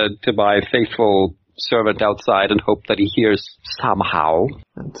to my faithful servant outside and hope that he hears somehow.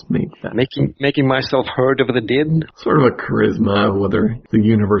 Let's make that. Making myself heard over the din. Sort of a charisma, whether the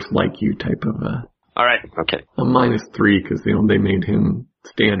universe like you type of Alright, okay. A -3, because, they made him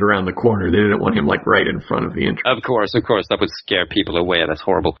stand around the corner. They didn't want him, right in front of the entrance. Of course. That would scare people away. That's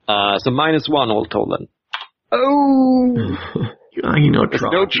horrible. So -1 all told then. Oh! Trog. There's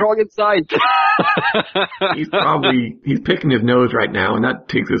no Trog in sight. He's picking his nose right now, and that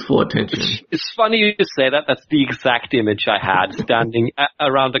takes his full attention. It's funny you say that. That's the exact image I had, standing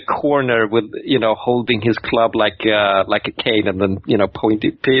around a corner with, holding his club like a cane and then,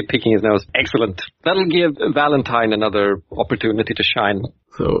 picking his nose. Excellent. That'll give Valentine another opportunity to shine.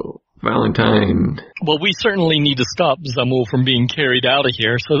 So, Valentine. Well, we certainly need to stop Zamul from being carried out of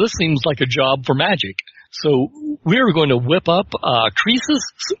here, so this seems like a job for magic. So we're going to whip up Crease's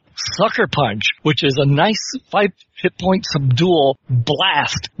Sucker Punch, which is a nice 5 hit point subdual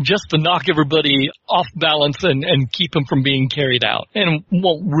blast just to knock everybody off balance and keep them from being carried out. And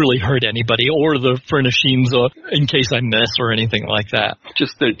won't really hurt anybody or the furnishings in case I miss or anything like that.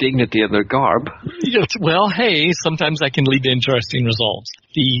 Just their dignity and their garb. Well, hey, sometimes that can lead to interesting results.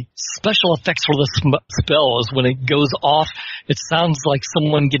 The special effects for the spell is when it goes off, it sounds like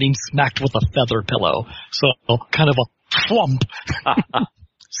someone getting smacked with a feather pillow. So kind of a thwump.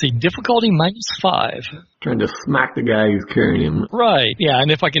 See, difficulty -5. Trying to smack the guy who's carrying him. Right, yeah,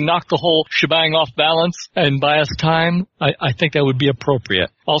 and if I can knock the whole shebang off balance and buy us time, I think that would be appropriate.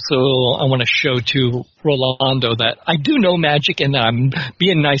 Also, I want to show to Rolando that I do know magic and I'm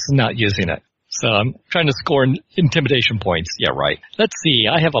being nice and not using it. So I'm trying to score intimidation points. Yeah, right. Let's see,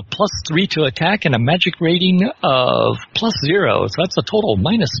 I have a +3 to attack and a magic rating of +0, so that's a total of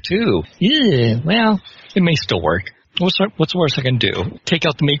 -2. Yeah, well, it may still work. What's the worst I can do? Take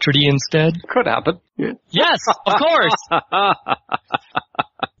out the maitre d' instead? Could happen. Yeah. Yes, of course!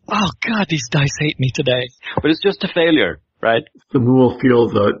 Oh, God, these dice hate me today. But it's just a failure, right? Zamul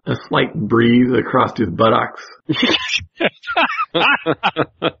feels a slight breeze across his buttocks.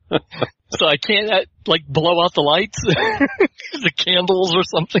 So I can't, blow out the lights? The candles or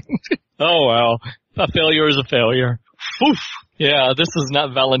something? Oh, well. A failure is a failure. Oof. Yeah, this is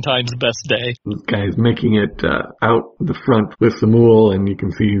not Valentine's best day. This guy's making it out the front with Zamul, and you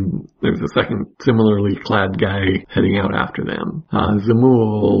can see there's a second similarly clad guy heading out after them.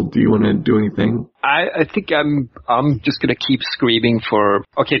 Zamul, do you want to do anything? I think I'm just gonna keep screaming for.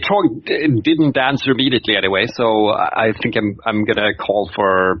 Okay, Trog didn't answer immediately anyway, so I think I'm gonna call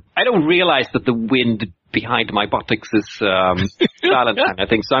for. I don't realize that the wind behind my buttocks is Valentine. I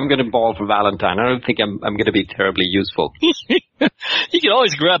think so. I'm gonna ball for Valentine. I don't think I'm gonna be terribly useful. You can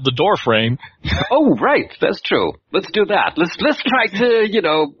always grab the door frame. Oh, right, that's true. Let's do that. Let's try to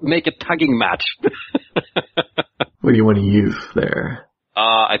make a tugging match. What do you want to use there?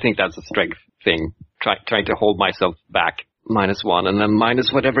 I think that's a strength thing. Trying to hold myself back. -1 and then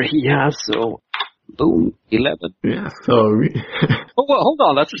minus whatever he has, so boom, 11. Yeah, so... Oh, well, hold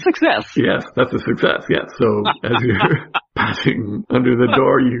on, that's a success. Yes, that's a success, yes. So as you're passing under the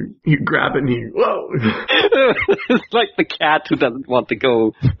door, you grab it and whoa. It's like the cat who doesn't want to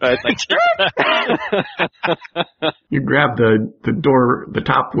go. It's like, you grab the door, the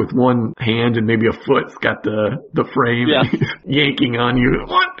top with one hand and maybe a foot's got the frame yanking on you.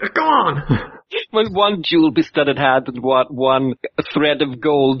 What? Go on. With one jewel bestudded hand and one thread of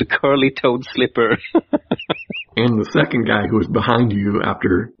gold curly-toed slipper. And the second guy who was behind you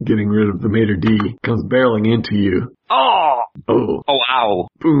after getting rid of the maitre d' comes barreling into you. Oh! Oh, Ow.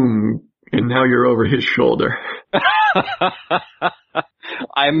 Boom. And now you're over his shoulder.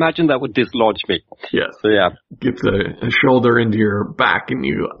 I imagine that would dislodge me. Yes. So yeah. Gets a shoulder into your back and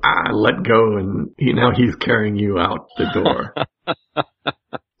you let go and now he's carrying you out the door.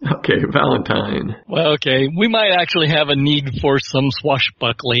 Okay, Valentine. Well, okay, we might actually have a need for some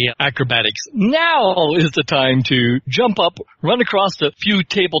swashbuckling acrobatics. Now is the time to jump up, run across a few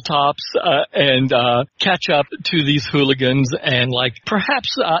tabletops, and catch up to these hooligans and,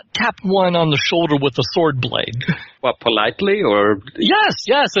 perhaps tap one on the shoulder with a sword blade. What, politely or? Yes,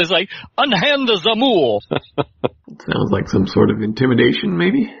 it's like, unhand the Zamul. Sounds like some sort of intimidation,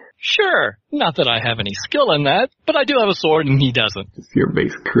 maybe? Sure. Not that I have any skill in that, but I do have a sword and he doesn't. It's your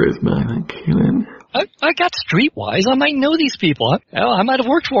base charisma, I think, then. I got streetwise. I might know these people. I might have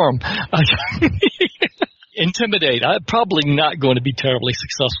worked for them. Intimidate. I'm probably not going to be terribly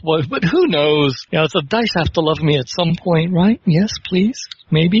successful, but who knows? The dice have to love me at some point, right? Yes, please.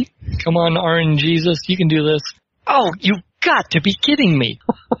 Maybe. Come on, RNGesus, you can do this. Oh, you've got to be kidding me.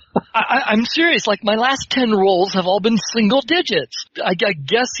 I'm serious. My last 10 rolls have all been single digits. I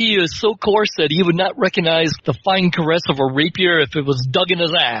guess he is so coarse that he would not recognize the fine caress of a rapier if it was dug in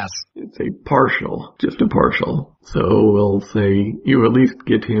his ass. It's just a partial. So we'll say you at least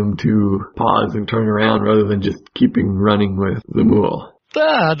get him to pause and turn around rather than just keeping running with the mule.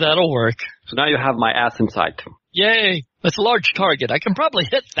 That'll work. So now you have my ass in sight. Yay. That's a large target. I can probably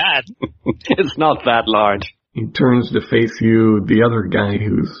hit that. It's not that large. He turns to face you. The other guy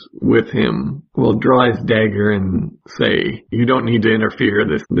who's with him will draw his dagger and say, you don't need to interfere.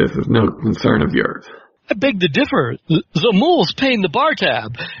 This is no concern of yours. I beg to differ. The mule's paying the bar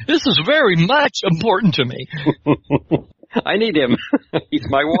tab. This is very much important to me. I need him. He's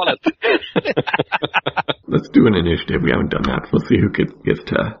my wallet. Let's do an initiative. We haven't done that. We'll see who gets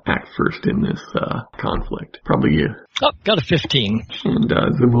to act first in this conflict. Probably you. Oh, got a 15. And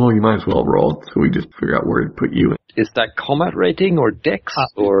Zamul, you might as well roll, so we just figure out where to put you. Is that combat rating or dex?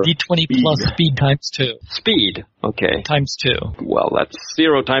 Or D20 plus speed times 2. Speed, okay. Times 2. Well, that's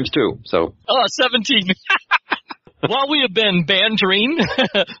 0 times 2, so. Oh, 17. While we have been bantering,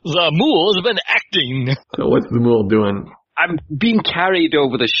 Zamul has been acting. So what's Zamul doing? I'm being carried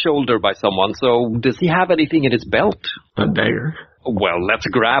over the shoulder by someone, so does he have anything in his belt? A dagger. Well, let's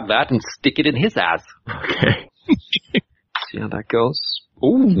grab that and stick it in his ass. Okay. See how that goes?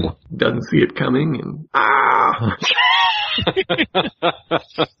 Ooh. Doesn't see it coming and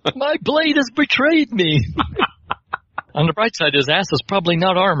My blade has betrayed me. On the bright side, his ass is probably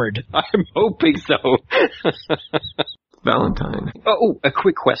not armored. I'm hoping so. Valentine. Oh, a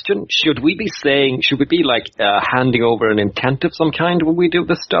quick question. Should we be handing over an intent of some kind when we do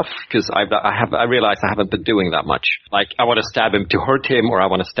this stuff? Because I realize I haven't been doing that much. I want to stab him to hurt him, or I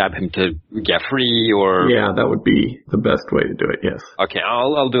want to stab him to get free, or... Yeah, that would be the best way to do it, yes. Okay,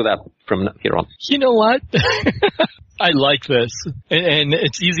 I'll do that from here on. You know what? I like this. And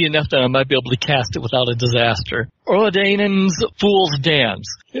it's easy enough that I might be able to cast it without a disaster. Orladanen's Fool's Dance.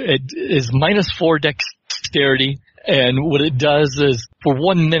 It is -4 dexterity. And what it does is, for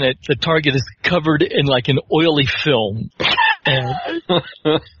 1 minute, the target is covered in an oily film. And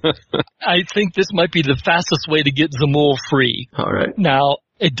I think this might be the fastest way to get Zamul free. All right. Now,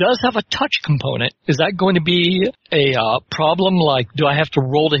 it does have a touch component. Is that going to be a problem? Do I have to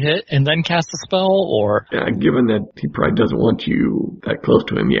roll to hit and then cast a spell, or? Yeah, given that he probably doesn't want you that close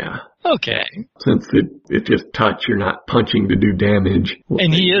to him, yeah. Okay. Since it's just touch, you're not punching to do damage.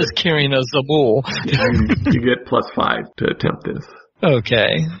 And he is carrying a Zamul. You get +5 to attempt this.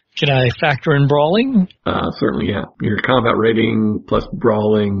 Okay. Can I factor in brawling? Certainly, yeah. Your combat rating plus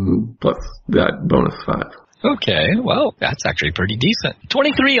brawling plus that bonus 5. Okay, well, that's actually pretty decent.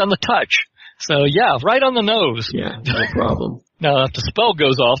 23 on the touch. So, yeah, right on the nose. Yeah, no problem. Now, if the spell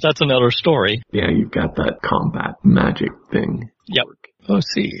goes off, that's another story. Yeah, you've got that combat magic thing. Yep.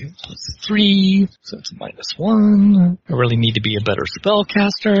 Let's see. That's 3, so it's -1. I really need to be a better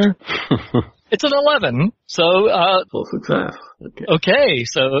spellcaster. It's an 11. So, Full success. okay,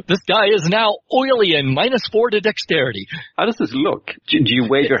 so this guy is now oily and -4 to dexterity. How does this look? Do you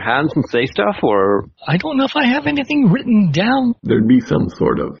wave your hands and say stuff, or? I don't know if I have anything written down. There'd be some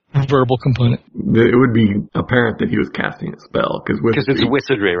sort of Verbal component. It would be apparent that he was casting a spell because it's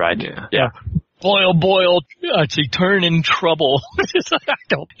wizardry, right? Yeah. Boil, turn in trouble.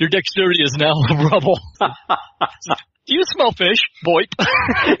 Your dexterity is now rubble. Do you smell fish? Boip.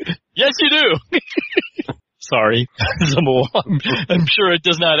 Yes, you do. Sorry. I'm sure it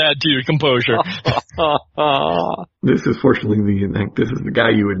does not add to your composure. This is fortunately this is the guy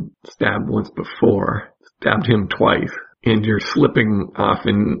you had stabbed once before. Stabbed him twice. And you're slipping off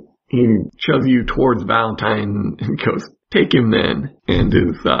and he shoves you towards Valentine and goes, take him then, and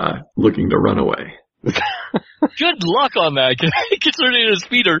is looking to run away. Good luck on that, considering his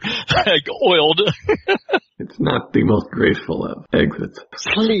feet are oiled. It's not the most graceful of exits.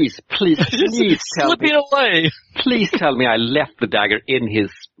 Please tell Slipping me. away. Please tell me I left the dagger in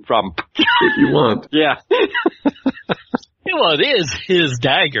his rump. If you want. Yeah. Well, it is his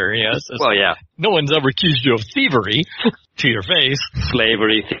dagger, yes. Well, yeah. No one's ever accused you of thievery to your face.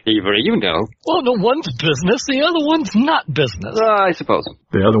 Slavery, thievery, you know. Well, no one's business, the other one's not business. I suppose.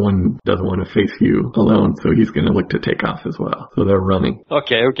 The other one doesn't want to face you alone, so he's going to look to take off as well. So they're running.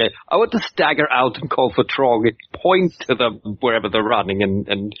 Okay. I want to stagger out and call for Trog, point to them wherever they're running,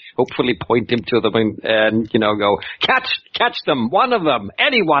 and hopefully point him to them and go, catch them, one of them,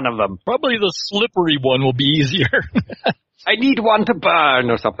 any one of them. Probably the slippery one will be easier. I need one to burn,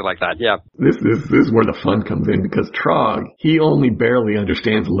 or something like that, yeah. This is where the fun comes in, because Trog, he only barely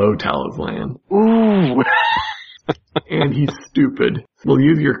understands Low Talisman. Ooh. And he's stupid. We'll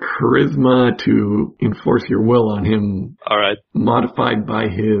use your charisma to enforce your will on him. All right. Modified by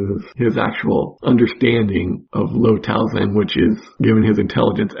his actual understanding of Low Talisman, which is given his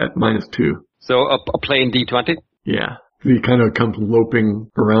intelligence at -2. So a plain D20? Yeah. He kind of comes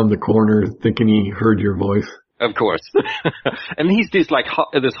loping around the corner thinking he heard your voice. Of course. And he's this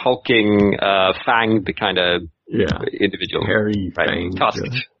this hulking, fanged kind of individual. Hairy, right? fanged.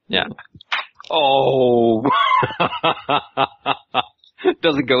 Tusked. Yeah. Oh.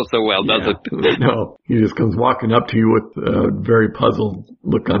 Doesn't go so well, does it? No. He just comes walking up to you with a very puzzled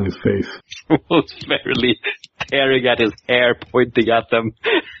look on his face. Most fairly tearing at his hair, pointing at them.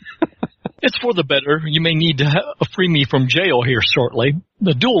 It's for the better. You may need to free me from jail here shortly.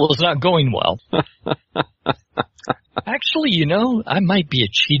 The duel is not going well. Actually, I might be a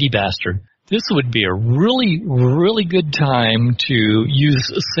cheaty bastard. This would be a really, really good time to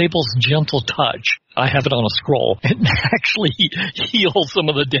use Sable's Gentle Touch. I have it on a scroll. And actually heal some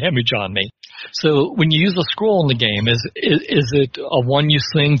of the damage on me. So when you use a scroll in the game, is it a one-use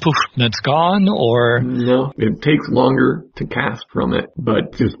thing, poof, and it's gone, or? No, it takes longer to cast from it,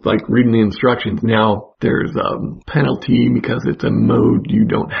 but just like reading the instructions, now there's a penalty because it's a mode you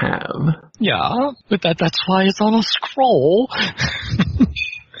don't have. Yeah, but that's why it's on a scroll.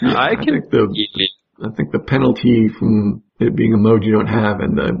 I think the penalty from it being a mode you don't have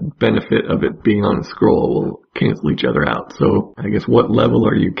and the benefit of it being on a scroll will cancel each other out. So I guess what level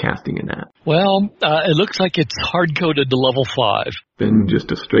are you casting it at? Well, it looks like it's hard-coded to level 5. Then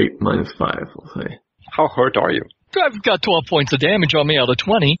just a straight -5, we'll say. How hurt are you? I've got 12 points of damage on me out of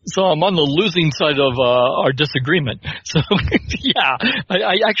 20, so I'm on the losing side of our disagreement. So, yeah,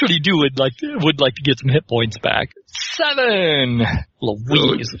 I actually would like to get some hit points back. 7!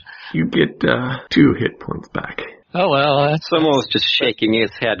 Louise. So you get 2 hit points back. Oh, well, that's... Someone was just shaking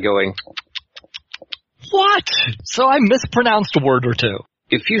his head going, What? So I mispronounced a word or two.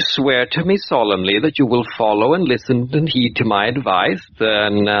 If you swear to me solemnly that you will follow and listen and heed to my advice,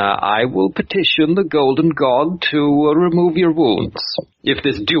 then I will petition the Golden God to remove your wounds. If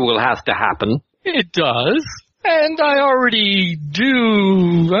this duel has to happen. It does. And I already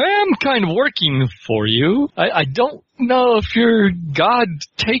do. I am kind of working for you. I don't know if your God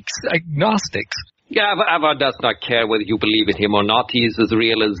takes agnostics. Yeah, Avar does not care whether you believe in him or not. He is as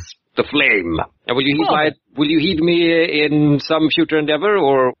real as the flame. And will you heed me in some future endeavor,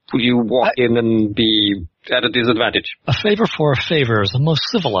 or will you walk in and be at a disadvantage? A favor for a favor is the most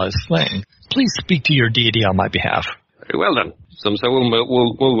civilized thing. Please speak to your deity on my behalf. Very well then. Samsa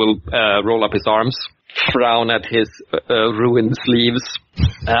will roll up his arms, frown at his ruined sleeves,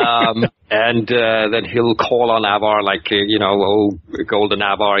 and then he'll call on Avar like, oh, Golden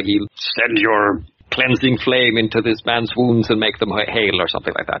Avar, he'll send your cleansing flame into this man's wounds and make them hail or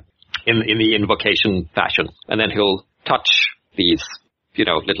something like that. In the invocation fashion. And then he'll touch these,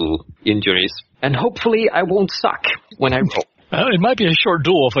 little injuries. And hopefully I won't suck when I roll. It might be a short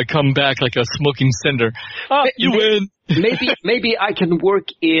duel if I come back like a smoking cinder. You win. Maybe I can work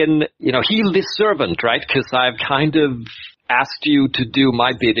in, heal this servant, right? Because I've kind of asked you to do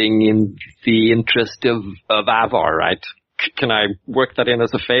my bidding in the interest of Avar, right? Can I work that in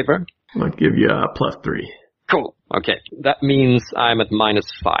as a favor? I'll give you a +3. Cool. Okay. That means I'm at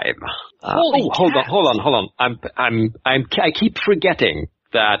 -5. Hold on. I keep forgetting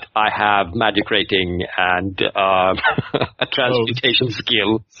that I have magic rating and a transmutation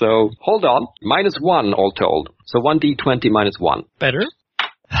skill. So hold on. -1 all told. So 1d20 -1. Better?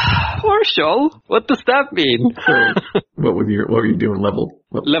 Partial? What does that mean? So what were you doing? Level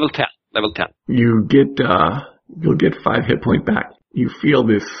 10. Level 10. You'll get 5 hit point back. You feel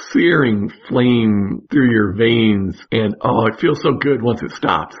this searing flame through your veins, and it feels so good once it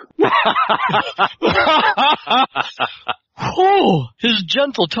stops. Oh, his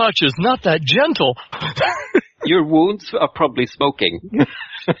gentle touch is not that gentle. Your wounds are probably smoking.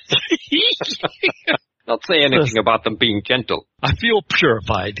 Don't say anything about them being gentle. I feel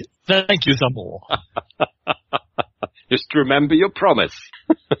purified. Thank you, Zamul. Just remember your promise.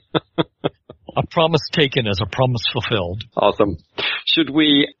 A promise taken is a promise fulfilled. Awesome. Should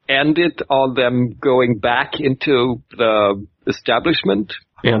we end it on them going back into the establishment?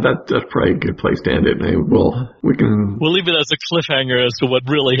 Yeah, that's probably a good place to end it. We'll leave it as a cliffhanger as to what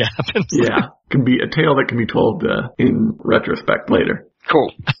really happens. Yeah, can be a tale that can be told in retrospect later.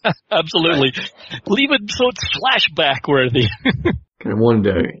 Cool. Absolutely. Leave it so it's flashback worthy. I wanted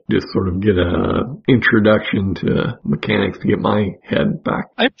to just sort of get a introduction to mechanics to get my head back.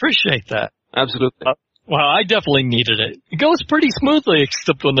 I appreciate that. Absolutely. Well, I definitely needed it. It goes pretty smoothly,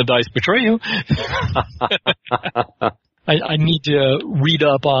 except when the dice betray you. I need to read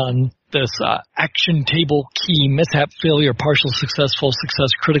up on this action table key, mishap, failure, partial success, full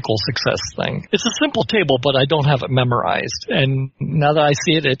success, critical success thing. It's a simple table, but I don't have it memorized. And now that I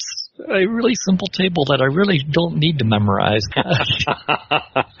see it, it's a really simple table that I really don't need to memorize.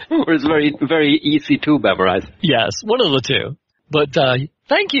 It's very, very easy to memorize. Yes, one of the two. But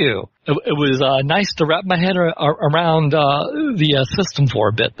thank you. It was nice to wrap my head around the system for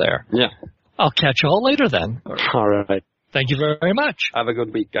a bit there. Yeah. I'll catch you all later then. All right. Thank you very much. Have a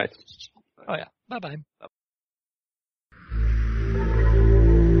good week, guys. Oh, yeah. Bye-bye.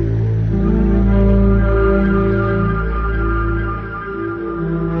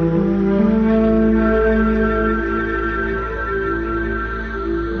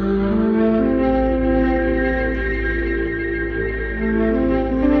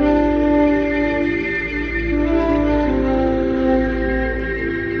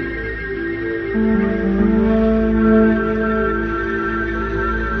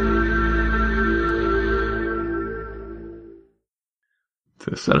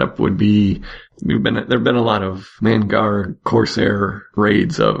 The setup would be, there've been a lot of Mangar Corsair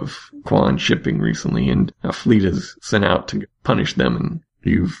raids of Quan shipping recently, and a fleet is sent out to punish them, and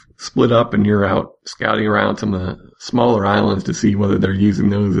you've split up and you're out scouting around some of the smaller islands to see whether they're using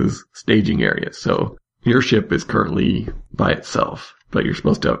those as staging areas. So your ship is currently by itself, but you're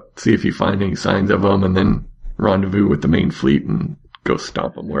supposed to see if you find any signs of them and then rendezvous with the main fleet and go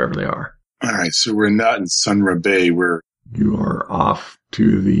stomp them wherever they are. All right, so we're not in Sunra Bay. You are off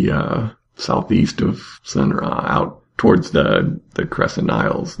to the southeast of Sunra, out towards the Crescent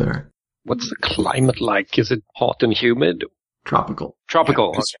Isles there. What's the climate like? Is it hot and humid? Tropical.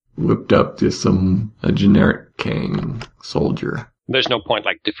 Tropical. Yeah, Whipped up to a generic Kang soldier. There's no point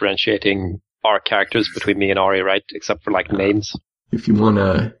differentiating our characters between me and Ari, right? Except for names. If you want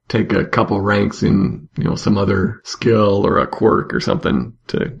to take a couple ranks in, some other skill or a quirk or something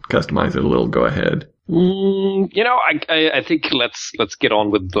to customize it a little, go ahead. I think let's get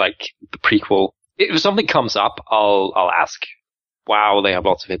on with the prequel. If something comes up, I'll ask. Wow, they have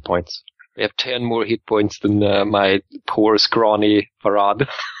lots of hit points. They have 10 more hit points than my poor scrawny Farad.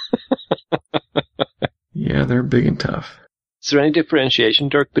 Yeah, they're big and tough. Is there any differentiation,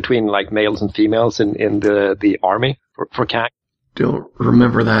 Dirk, between males and females in the army for Kang? Still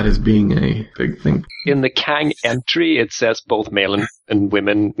remember that as being a big thing. In the Kang entry, it says both male and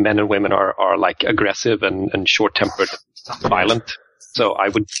women, men and women are aggressive and short-tempered, violent. So I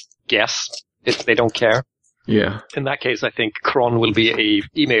would guess if they don't care. Yeah. In that case, I think Kron will be a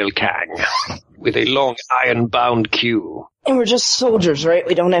female Kang with a long iron-bound queue. And we're just soldiers, right?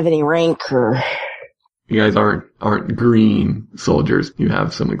 We don't have any rank or... You guys aren't green soldiers. You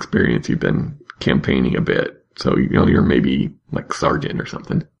have some experience. You've been campaigning a bit. So, you're maybe sergeant or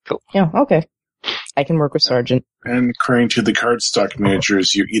something. Cool. Yeah, okay. I can work with sergeant. And according to the cardstock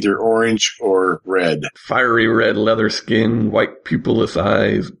managers, you're either orange or red. Fiery red leather skin, white pupilless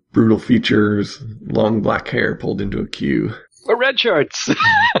eyes, brutal features, long black hair pulled into a queue. We're red shirts.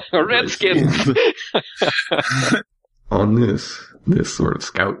 Redskins. On this sort of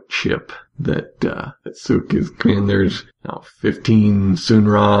scout ship that Sook is commanding, there's 15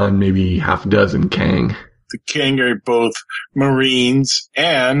 Sunran, maybe half a dozen Kang. The Kang are both Marines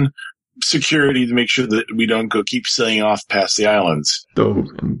and security to make sure that we don't keep sailing off past the islands. Though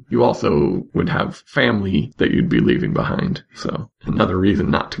you also would have family that you'd be leaving behind, so another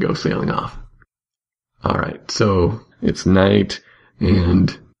reason not to go sailing off. Alright, so it's night,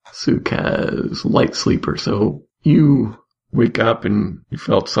 and Sook has light sleeper, so you wake up and you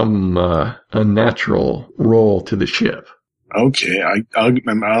felt some unnatural roll to the ship. Okay,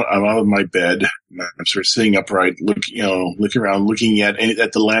 I'm out of my bed. I'm sort of sitting upright, looking around, looking at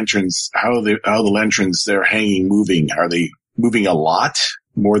the lanterns. How the lanterns they're hanging, moving? Are they moving a lot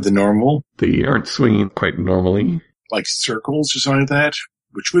more than normal? They aren't swinging quite normally, like circles or something like that,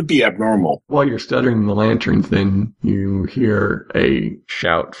 which would be abnormal. While you're studying the lanterns, then you hear a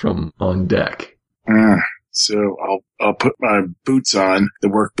shout from on deck. So I'll put my boots on, the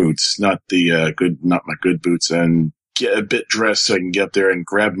work boots, not my good boots, and get a bit dressed so I can get up there and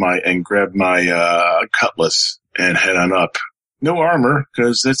grab my cutlass and head on up. No armor,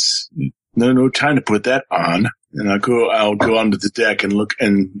 because that's no time to put that on. And I'll go onto the deck and look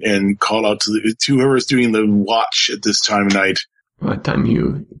and call out to whoever's doing the watch at this time of night. By the time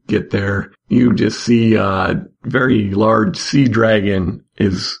you get there, you just see a very large sea dragon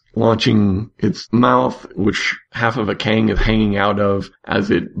is launching its mouth, which half of a Kang is hanging out of,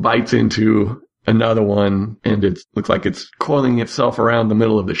 as it bites into another one, and it looks like it's coiling itself around the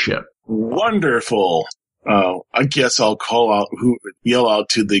middle of the ship. Wonderful. I guess I'll yell out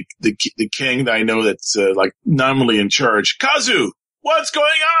to the Kang that I know that's nominally in charge. Kazu, what's going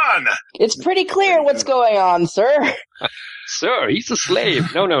on? It's pretty clear what's going on, sir. Sir, he's a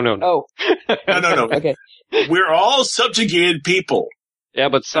slave. No. Oh. No. Okay. We're all subjugated people. Yeah,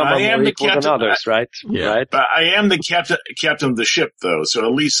 but some are more equal than others, right? Yeah. Right? But I am the captain of the ship, though, so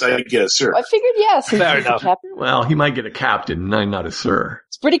at least I get a sir. I figured yes. Fair enough. Captain. Well, he might get a captain, and not a sir.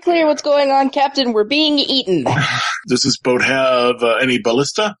 It's pretty clear what's going on, Captain. We're being eaten. Does this boat have any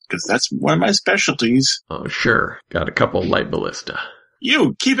ballista? Because that's one of my specialties. Oh, sure. Got a couple light ballista.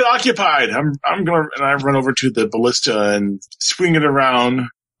 You keep it occupied. And I run over to the ballista and swing it around.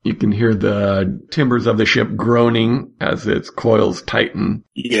 You can hear the timbers of the ship groaning as its coils tighten.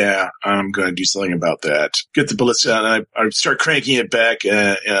 Yeah, I'm going to do something about that. Get the ballista and I start cranking it back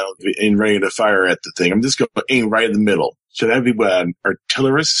and ready to fire at the thing. I'm just going to aim right in the middle. Should that be an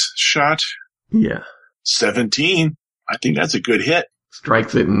artillerist shot? Yeah. 17. I think that's a good hit.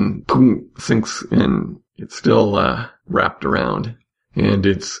 Strikes it and boom, sinks, and it's still wrapped around. And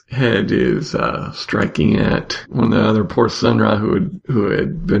its head is striking at one of the other poor Sunra who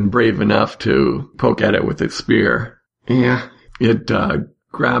had been brave enough to poke at it with its spear. Yeah, it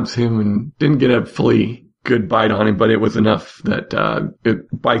grabs him and didn't get a fully good bite on him, but it was enough that it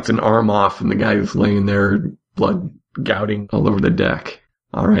bites an arm off, and the guy's laying there, blood gouting all over the deck.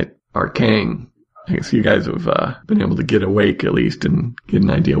 All right, our Kang. I guess you guys have been able to get awake at least and get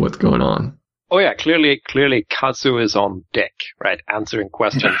an idea what's going on. Oh yeah, clearly Kazu is on deck, right, answering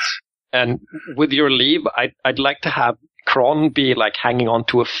questions. And with your leave, I'd like to have Kron be like hanging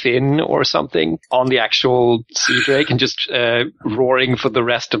onto a fin or something on the actual sea drake and just roaring for the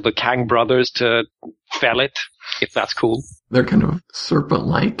rest of the Kang brothers to fell it, if that's cool. They're kind of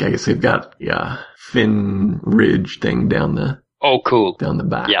serpent-like. I guess they've got fin ridge thing down the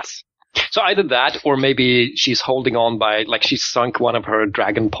back. Yes. So either that, or maybe she's holding on by, like, she's sunk one of her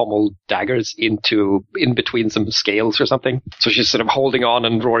dragon pommel daggers in between some scales or something. So she's sort of holding on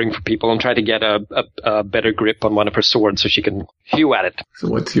and roaring for people and trying to get a better grip on one of her swords so she can hew at it. So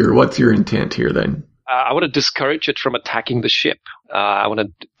what's your intent here then? I want to discourage it from attacking the ship. I want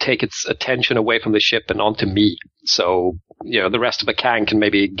to take its attention away from the ship and onto me. So, the rest of the Kang can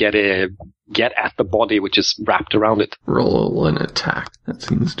maybe get at the body which is wrapped around it. Roll an attack. That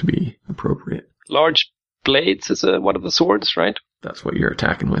seems to be appropriate. Large blades is one of the swords, right? That's what you're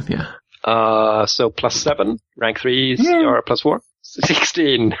attacking with, yeah. So +7, rank 3, CR +4.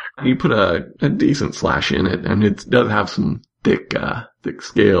 16. You put a decent slash in it, and it does have some thick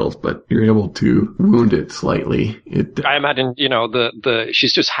scales, but you're able to wound it slightly. I imagine,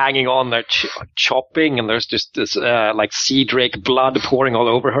 she's just hanging on there chopping, and there's just this, like sea drake blood pouring all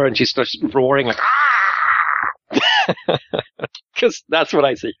over her, and she starts roaring like, ah! Cause that's what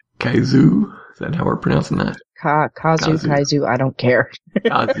I see. Kaizu? Is that how we're pronouncing that? Kaizu, I don't care.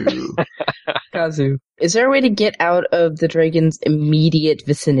 Kazu. Kazu. Is there a way to get out of the dragon's immediate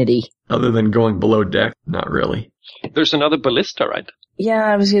vicinity? Other than going below deck? Not really. There's another ballista, right? Yeah,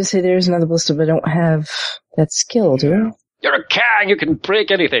 I was going to say there's another ballista, but I don't have that skill, do I? You're a Kang, you can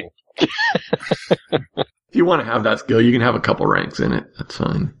break anything. If you want to have that skill, you can have a couple ranks in it. That's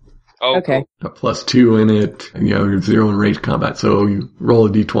fine. Oh, Okay. A +2 in it. You know, you're 0 in range combat, so you roll a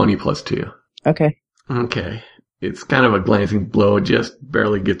d20 +2. Okay. Okay. It's kind of a glancing blow. It just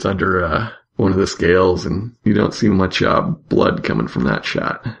barely gets under one of the scales, and you don't see much blood coming from that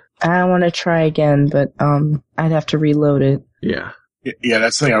shot. I want to try again, but I'd have to reload it. Yeah. Yeah,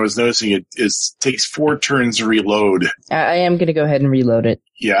 that's the thing I was noticing. It takes 4 turns to reload. I am going to go ahead and reload it.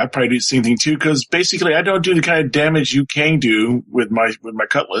 Yeah, I'd probably do the same thing too, because basically I don't do the kind of damage you can do with my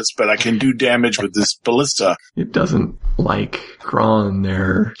cutlass, but I can do damage with this ballista. It doesn't like crawling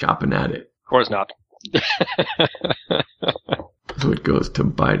there chopping at it. Of course not. So it goes to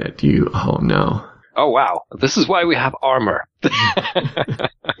bite at you. Oh no. Oh, wow. This is why we have armor.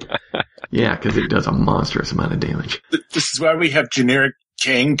 Yeah, because it does a monstrous amount of damage. This is why we have generic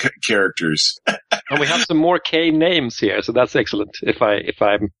Kang characters. And we have some more K names here, so that's excellent. If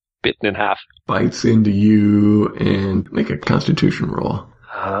I'm bitten in half. Bites into you and make a constitution roll.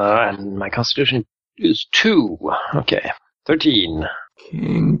 And my constitution is 2. Okay. 13.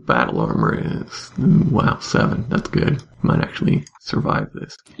 King battle armor is, 7. That's good. Might actually survive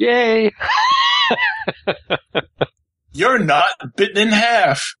this. Yay! You're not bitten in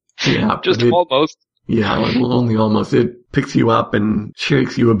half. Yeah, Just almost. Yeah, only almost. It picks you up and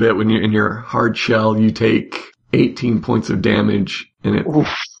shakes you a bit when you're in your hard shell. You take 18 points of damage, and it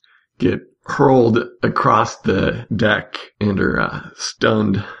get hurled across the deck and are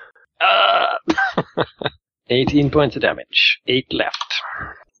stunned. 18 points of damage. 8 left.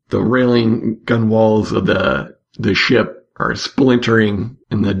 The railing gun walls of the ship are splintering,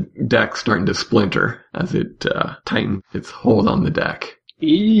 and the deck starting to splinter as it tightens its hold on the deck.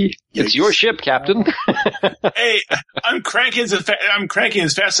 It's your ship, Captain. Hey, I'm cranking as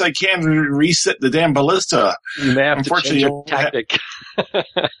fast as I can to reset the damn ballista. You may have to change your tactic.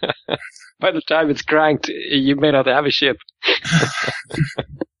 By the time it's cranked, you may not have a ship.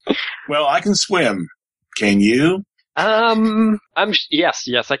 Well, I can swim. Can you?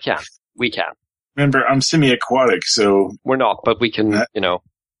 Yes, I can. We can. Remember, I'm semi-aquatic, so... We're not, but we can,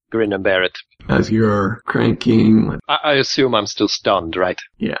 grin and bear it. As you're cranking... I assume I'm still stunned, right?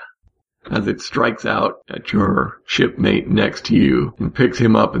 Yeah. As it strikes out at your shipmate next to you and picks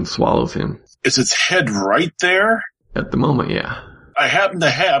him up and swallows him. Is its head right there? At the moment, yeah. I happen to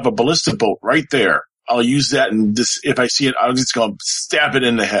have a ballista bolt right there. I'll use that, and if I see it, I'm just going to stab it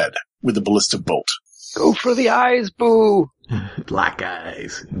in the head with the ballista bolt. Go for the eyes, Boo! Black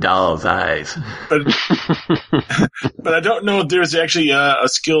eyes, doll's eyes. But I don't know if there's actually a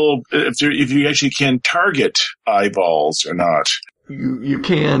skill if you actually can target eyeballs or not. You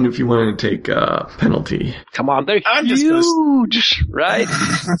can if you want to take a penalty. Come on, they're huge, right?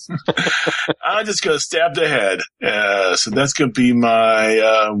 I'm just going to stab the head. So that's going to be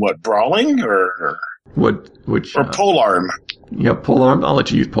my brawling or polearm. Yeah, polearm. I'll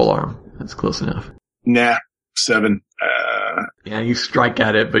let you use polearm. That's close enough. Nah, 7. Yeah, you strike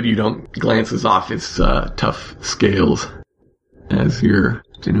at it, but you don't glances off its tough scales as you're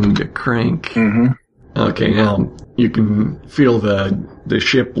continuing to crank. Mm-hmm. Okay, now you can feel the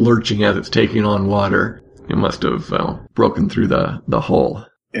ship lurching as it's taking on water. It must have broken through the hull.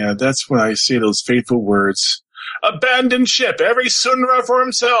 Yeah, that's when I say those fateful words. Abandon ship, every Sunra for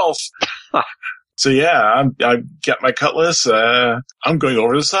himself. So yeah, I got my cutlass. I'm going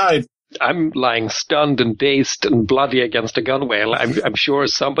over the side. I'm lying stunned and dazed and bloody against a gunwale. I'm sure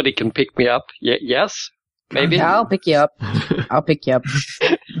somebody can pick me up. Yes? Maybe? Yeah, I'll pick you up.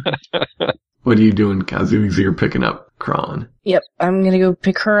 What are you doing, Kazu? You're picking up Kron. Yep, I'm gonna go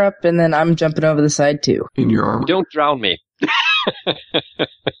pick her up, and then I'm jumping over the side, too. In your armor? Don't drown me.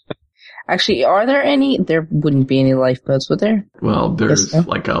 Actually, are there any? There wouldn't be any lifeboats, would there? Well, there's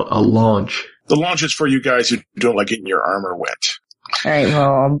like a launch. The launch is for you guys who don't like getting your armor wet. Alright,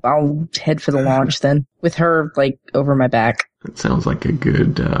 well, I'll head for the launch then. With her, over my back. That sounds like a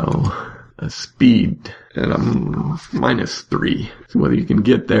good a speed. And I'm -3. So whether you can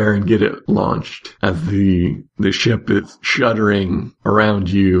get there and get it launched as the ship is shuddering around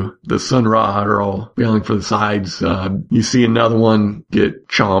you, the Sunra are all bailing for the sides. You see another one get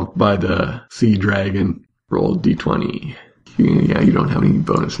chomped by the sea dragon. Roll D20. Yeah, you don't have any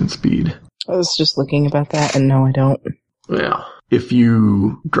bonus in speed. I was just looking about that, and no, I don't. Well, if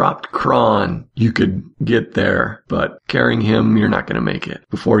you dropped Kron, you could get there, but carrying him, you're not going to make it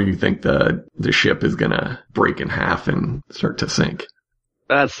before you think the ship is going to break in half and start to sink.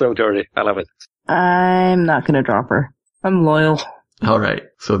 That's so dirty. I love it. I'm not going to drop her. I'm loyal. All right.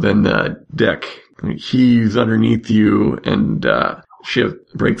 So then the deck heaves underneath you, and ship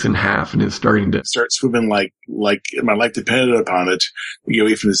breaks in half and is starting to start swimming like my life depended upon it to get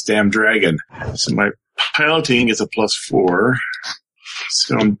away from this damn dragon. So my piloting is a +4.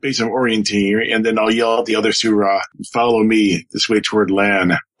 So I'm based on orienting here, and then I'll yell at the other Surah, follow me this way toward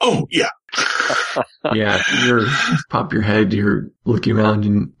land. Oh, yeah. Yeah, you pop your head, you're looking around,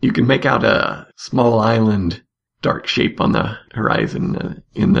 and you can make out a small island, dark shape on the horizon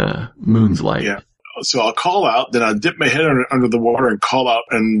in the moon's light. Yeah. So I'll call out, then I'll dip my head under the water and call out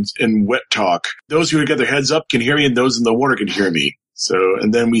in wet talk. Those who got their heads up can hear me, and those in the water can hear me. So,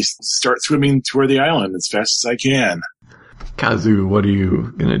 and then we start swimming toward the island as fast as I can. Kazu, what are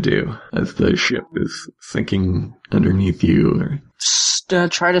you gonna do as the ship is sinking underneath you? Just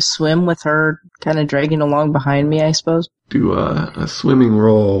try to swim with her kind of dragging along behind me, I suppose. Do a swimming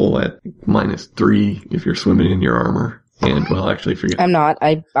roll at -3 if you're swimming in your armor. And, well, actually, forget. I'm not.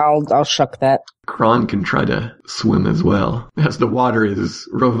 I'll shuck that. Kron can try to swim as well, as the water is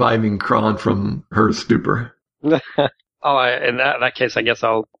reviving Kron from her stupor. In that case, I guess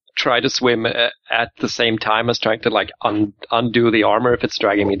I'll try to swim at the same time as trying to undo the armor if it's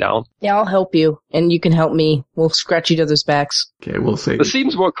dragging me down. Yeah, I'll help you, and you can help me. We'll scratch each other's backs. Okay, we'll say... This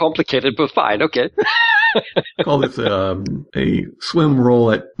seems more complicated, but fine, okay. Call this a swim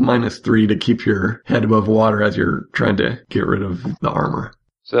roll at -3 to keep your head above water as you're trying to get rid of the armor.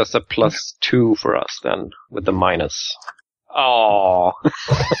 So that's a +2 for us then, with the minus. Oh.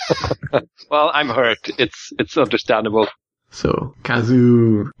 Well, I'm hurt. It's understandable. So,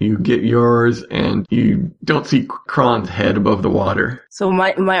 Kazu, you get yours, and you don't see Kron's head above the water. So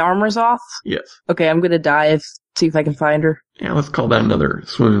my armor's off? Yes. Okay, I'm gonna dive, see if I can find her. Yeah, let's call that another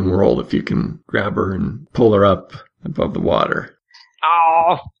swimming roll if you can grab her and pull her up above the water.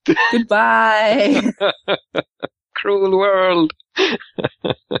 Oh! Goodbye! Cruel world!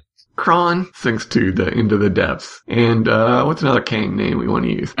 Kron sinks into the depths. And what's another Kang name we want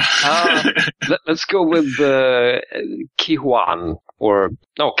to use? Let's go with Kihuan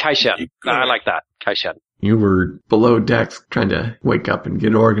Kaishen. I like that. Kaishen. You were below decks trying to wake up and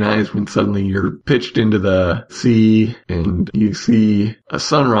get organized when suddenly you're pitched into the sea and you see a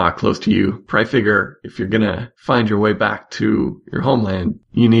sun rock close to you. Probably figure if you're gonna find your way back to your homeland,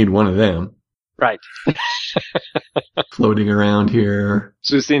 you need one of them. Right. Floating around here.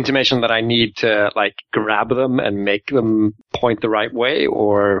 So it's the intimation that I need to grab them and make them point the right way,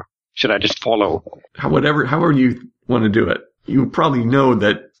 or should I just follow? However you want to do it. You probably know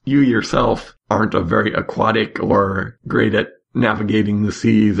that you yourself aren't a very aquatic or great at navigating the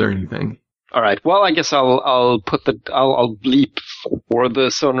seas or anything. All right. Well, I guess I'll leap for the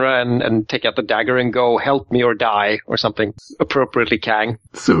Sunra and take out the dagger and go help me or die or something appropriately Kang.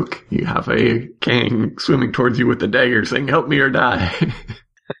 Sook, you have a Kang swimming towards you with the dagger saying, help me or die.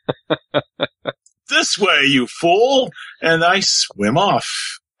 This way, you fool! And I swim off.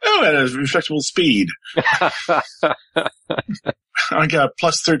 Oh, at a respectable speed. I got a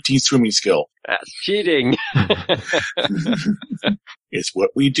 +13 swimming skill. That's cheating. It's what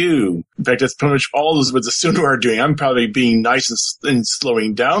we do. In fact, that's pretty much all what the Sunra are doing. I'm probably being nice and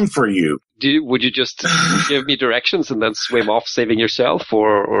slowing down for you. Would you just give me directions and then swim off, saving yourself,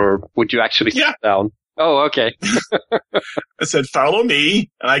 or would you actually sit down? Oh, okay. I said, follow me,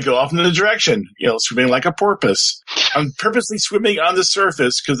 and I go off in the direction, swimming like a porpoise. I'm purposely swimming on the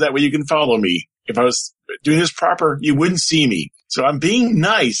surface because that way you can follow me. If I was doing this proper, you wouldn't see me. So I'm being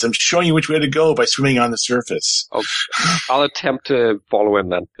nice. I'm showing you which way to go by swimming on the surface. Okay. I'll attempt to follow him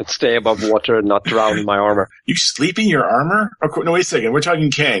then and stay above water and not drown in my armor. You sleep in your armor? No, wait a second. We're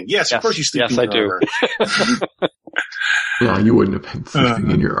talking Kang. Yes, of course you sleep in your armor. Yes, I do. No, you wouldn't have been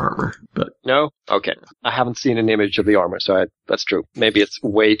sleeping in your armor. But no? Okay. I haven't seen an image of the armor, so that's true. Maybe it's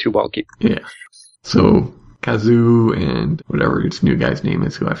way too bulky. Yeah. So, Kazu and whatever its new guy's name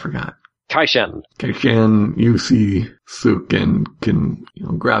is, who I forgot. Kaishen, you see Sook and can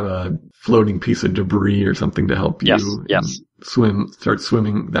grab a floating piece of debris or something to help you. Yes. Start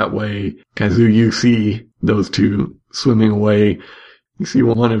swimming that way. Kazu, you see those two swimming away. You see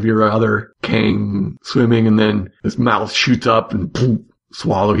one of your other Kang swimming, and then his mouth shoots up and poof,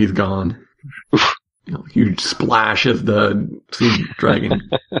 swallow, he's gone. Huge splash as the sea dragon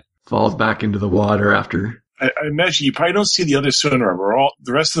falls back into the water after. I imagine you probably don't see the other Sunra.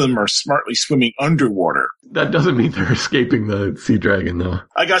 The rest of them are smartly swimming underwater. That doesn't mean they're escaping the sea dragon, though.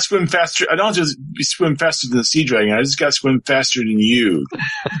 I got to swim faster. I don't just swim faster than the sea dragon. I just got to swim faster than you.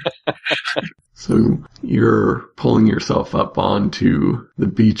 So you're pulling yourself up onto the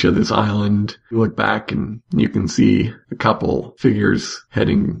beach of this island. You look back and you can see a couple figures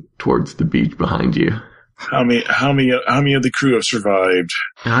heading towards the beach behind you. How many of the crew have survived?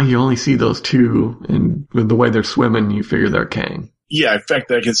 Now you only see those two, and with the way they're swimming, you figure they're Kang. Yeah, in fact,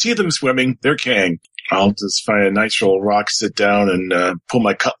 I can see them swimming. They're Kang. I'll just find a nice little rock, sit down, and pull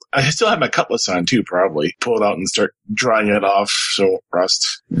my cup. I still have my cutlass on, too, probably. Pull it out and start drying it off so it won't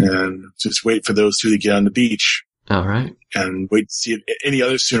rust. And just wait for those two to get on the beach. All right. And wait to see if any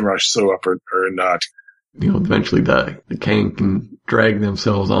other Sunra show up or not. Eventually the Kang can drag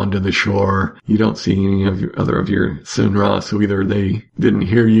themselves onto the shore. You don't see any of your Sunra, so either they didn't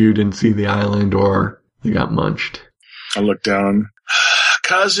hear you, didn't see the island, or they got munched. I look down.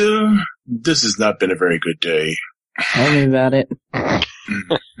 Kazu, this has not been a very good day. Tell me about it.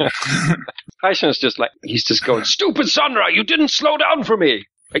 Kaishan's just like, he's just going, stupid Sunra, you didn't slow down for me.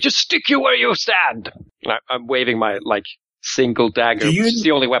 I just stick you where you stand. I'm waving my, single dagger, which is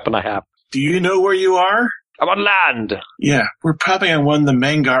the only weapon I have. Do you know where you are? I'm on land. Yeah, we're probably on one of the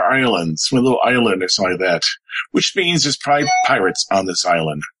Mangar Islands, one little island or something like that. Which means there's probably pirates on this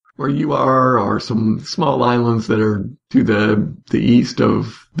island. Where you are some small islands that are to the east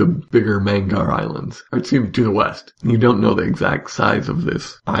of the bigger Mangar Islands, or to the west. You don't know the exact size of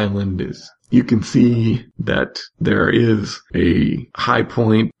this island. You can see that there is a high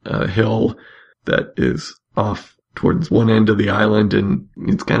point, a hill that is off towards one end of the island, and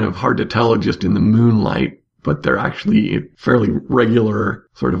it's kind of hard to tell just in the moonlight, but they're actually a fairly regular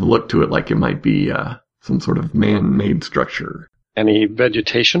sort of look to it, like it might be some sort of man-made structure. Any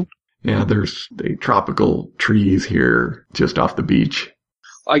vegetation? Yeah, there's the tropical trees here just off the beach.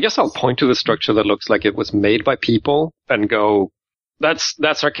 I guess I'll point to the structure that looks like it was made by people and go, that's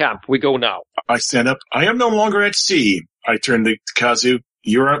our camp. We go now. I stand up. I am no longer at sea. I turn to Kazu.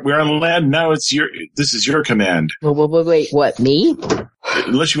 We're on land now. This is your command. Wait, what, me?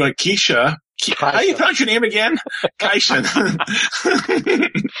 Unless you want Keisha. How do you pronounce your name again? Kaishan.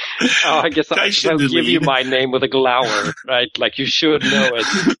 I guess I'll give you my name with a glower, right? Like you should know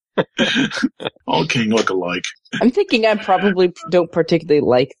it. All King look alike. I'm thinking I probably don't particularly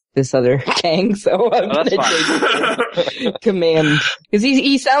like this other Kang, so I'm gonna take command. Because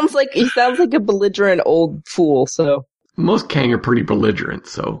he sounds like a belligerent old fool, so. Most Kang are pretty belligerent,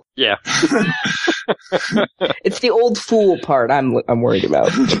 so. Yeah. It's the old fool part I'm worried about.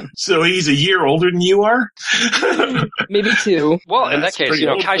 So he's a year older than you are? Maybe 2. Well, in that case,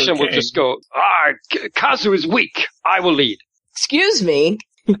 Kaishan will just go, Kazu is weak. I will lead. Excuse me.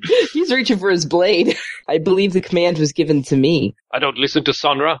 He's reaching for his blade. I believe the command was given to me. I don't listen to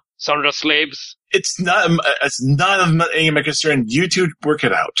Sunra. Sunra slaves. It's not of any of my concern. You two work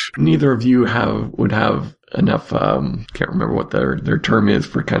it out. Neither of you would have enough, can't remember what their term is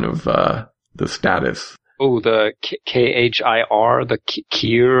for kind of, the status. Oh, the KHIR, the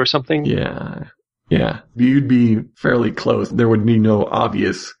Kier or something? Yeah. Yeah. You'd be fairly close. There would be no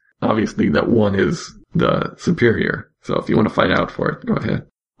obviously that one is the superior. So if you want to fight out for it, go ahead.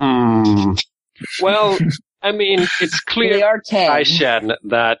 Well, I mean, it's clear, Kaishan,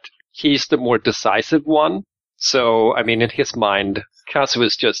 that he's the more decisive one. So, I mean, in his mind, Kazu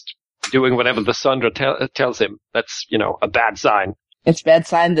is just doing whatever the Sunra tells him. That's, a bad sign. It's a bad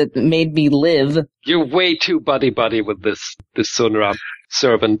sign that made me live. You're way too buddy-buddy with this Sunra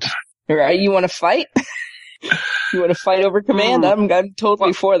servant. All right, you want to fight? You want to fight over command? I'm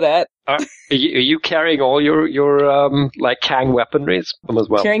totally for that. Are you carrying all your Kang weaponries as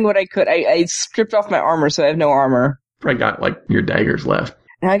well? Carrying what I could. I stripped off my armor, so I have no armor. Probably got your daggers left.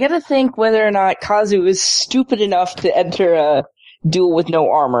 Now I gotta think whether or not Kazu is stupid enough to enter a duel with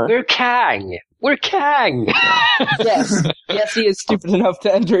no armor. We're Kang. Yes, he is stupid enough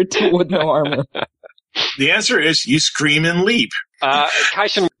to enter a duel with no armor. The answer is you scream and leap.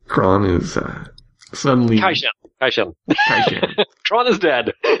 Kaishan. Kron is suddenly. Kaishan. Kron is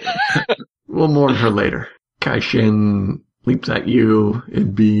dead. We'll mourn her later. Kaishan leaps at you.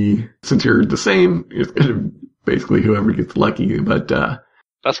 It'd be, since you're the same, it's gonna basically whoever gets lucky, but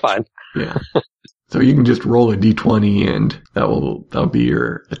that's fine. Yeah. So you can just roll a d20 and that'll be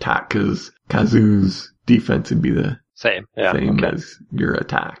your attack, because Kazu's defense would be the same as your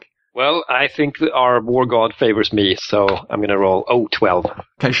attack. Well, I think that our war god favors me, so I'm gonna roll 12.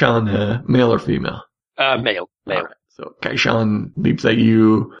 Kaishan, male or female? Male. Right. So Kaishan leaps at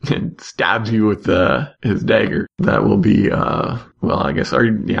you and stabs you with his dagger. That will be, I guess,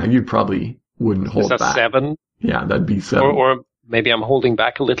 you probably wouldn't hold back. Is that 7? Yeah, that'd be 7. Or maybe I'm holding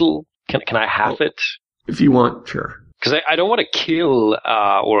back a little. Can I half it? If you want, sure. Because I don't want to kill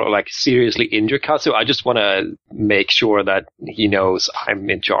or seriously injure Kazu. I just want to make sure that he knows I'm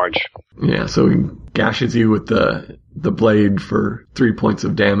in charge. Yeah, so he gashes you with the blade for 3 points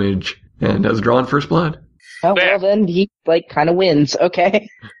of damage and has drawn first blood. Oh, well then he kind of wins. Okay.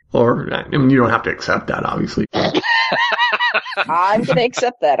 Or, you don't have to accept that, obviously. I'm going to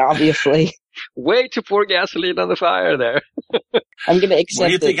accept that, obviously. Way to pour gasoline on the fire there. I'm going to accept What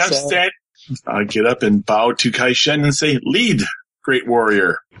do you think it, I'm so. standing? I get up and bow to Kai-Shen and say, lead, great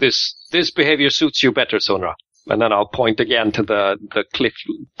warrior. This behavior suits you better, Sunra. And then I'll point again to the cliff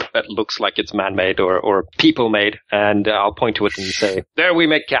that looks like it's man-made or people-made, and I'll point to it and say, there we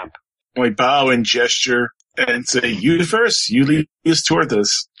make camp. I bow and gesture and say, you first, you lead us toward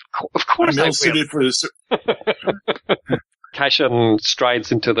this. Of course I'm I will. suited for this. Kai-Shen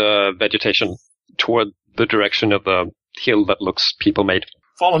strides into the vegetation toward the direction of the hill that looks people-made.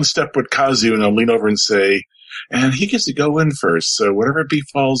 Fall in step with Kazu, and I'll lean over and say, and he gets to go in first, so whatever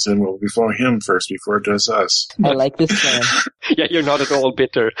befalls him will befall him first before it does us. I like this plan. Yeah, you're not at all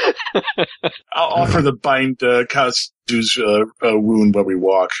bitter. I'll offer to bind Kazu's wound while we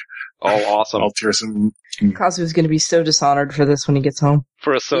walk. Oh, awesome. I'll tear some... Kazu's going to be so dishonored for this when he gets home.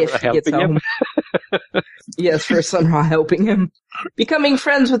 For a son If he gets helping him. home. Yes, for a Sunra helping him. Becoming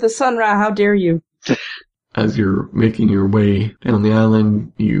friends with a Sunra, how dare you? As you're making your way down the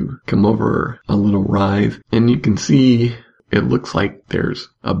island, you come over a little rise, and you can see it looks like there's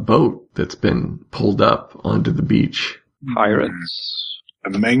a boat that's been pulled up onto the beach. Pirates.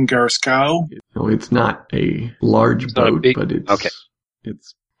 A Mangar scow? No, it's not a large not a boat, big- but it's okay.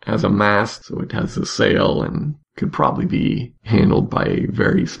 it's has a mast, so it has a sail and could probably be handled by a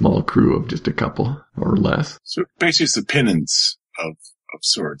very small crew of just a couple or less. So basically it's a penance of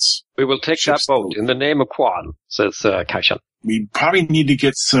sorts. We will take that boat in the name of Quan, says Kai-Shen. We probably need to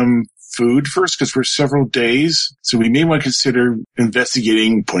get some food first because we're several days. So we may want to consider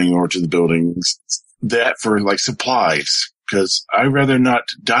investigating, pointing over to the buildings, that for like supplies. Because I'd rather not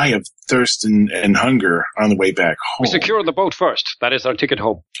die of thirst and hunger on the way back home. We secure the boat first. That is our ticket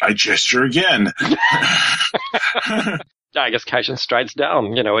home. I gesture again. I guess Kai-Shen strides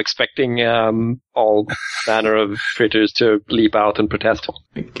down, expecting all manner of critters to leap out and protest.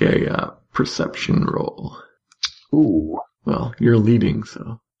 Make a perception roll. Ooh. Well, you're leading,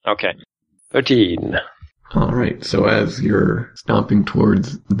 so. Okay. 13. All right, so as you're stomping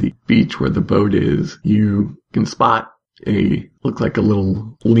towards the beach where the boat is, you can spot look like a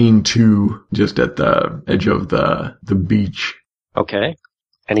little lean-to just at the edge of the beach. Okay.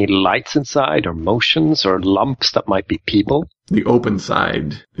 Any lights inside or motions or lumps that might be people? The open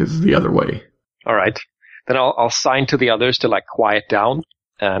side is the other way. All right. Then I'll sign to the others to quiet down,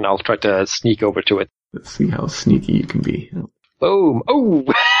 and I'll try to sneak over to it. Let's see how sneaky you can be. Boom. Oh!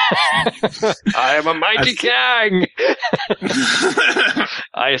 I am a mighty Kang!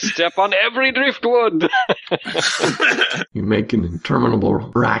 I step on every driftwood! You make an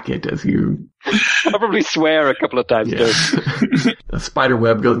interminable racket as you... I probably swear a couple of times, too. A spider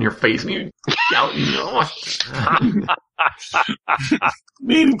web goes in your face and you shout.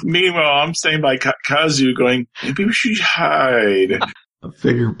 Meanwhile, I'm saying by Kazu going, maybe we should hide. A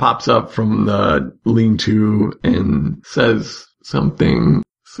figure pops up from the lean-to and says something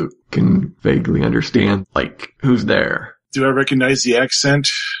so can vaguely understand, like, who's there? Do I recognize the accent?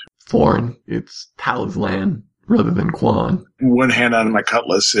 Foreign. It's Talislan rather than Quan. One hand on my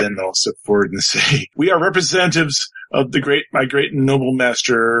cutlass, and I'll step forward and say, we are representatives of my great and noble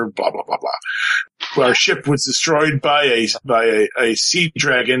master, blah, blah, blah, blah. Our ship was destroyed by a sea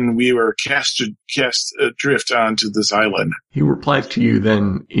dragon. We were cast adrift onto this island. He replies to you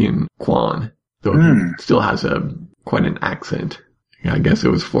then in Quan, though he still has quite an accent. I guess it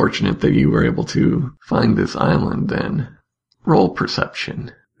was fortunate that you were able to find this island then. Roll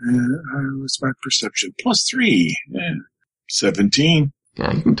perception. What's my perception? +3. Yeah. 17.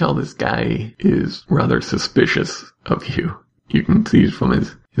 Yeah, you can tell this guy is rather suspicious of you. You can see from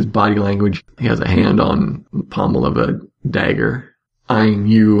his body language. He has a hand on the pommel of a dagger, eyeing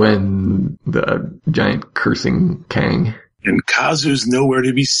you and the giant cursing Kang. And Kazu's nowhere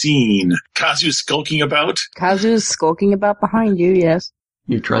to be seen. Kazu's skulking about? Kazu's skulking about behind you, yes.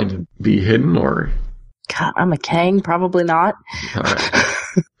 You trying to be hidden or? God, I'm a Kang, probably not. Alright.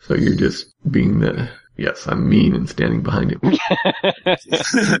 So you're just being yes, I'm mean and standing behind him.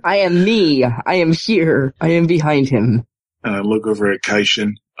 I am me. I am here. I am behind him. And I look over at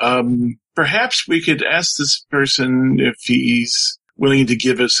Kai-Shen. Perhaps we could ask this person if he's willing to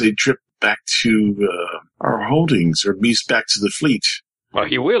give us a trip back to our holdings, or at least back to the fleet. Well,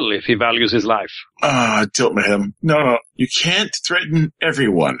 he will if he values his life. Tilt my head. No, you can't threaten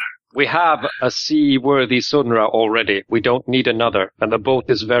everyone. We have a seaworthy Sunra already. We don't need another. And the boat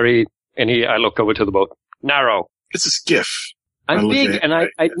is very, I look over to the boat, narrow. It's a skiff. I'm big and I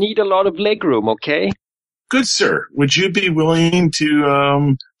need a lot of legroom, okay? Good, sir. Would you be willing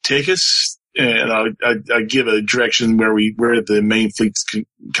to take us? And I give a direction where the main fleet's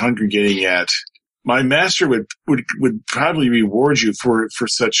congregating at. My master would probably reward you for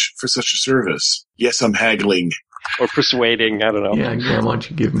such a service. Yes, I'm haggling. or persuading. I don't know. Yeah, why don't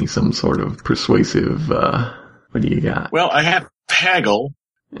you give me some sort of persuasive, what do you got? Well, I have haggle.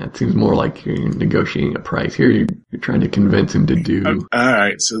 Yeah, it seems more like you're negotiating a price. Here you're trying to convince him to do.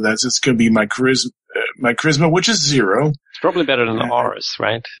 Alright, so it's going to be my charisma, which is 0. It's probably better than ours,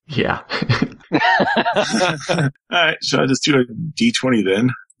 right? Yeah. Alright, so I'll just do a D20 then.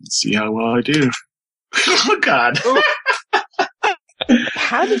 Let's see how well I do. Oh, God.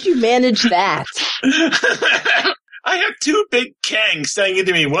 How did you manage that? I have 2 big kangs standing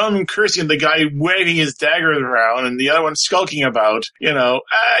into me. One of them cursing, the guy waving his daggers around, and the other one skulking about. Yeah,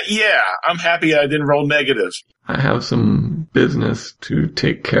 I'm happy I didn't roll negative. I have some business to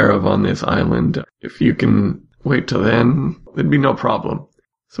take care of on this island. If you can wait till then, it'd be no problem.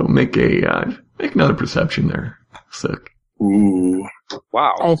 So make another perception there. Sick. Ooh.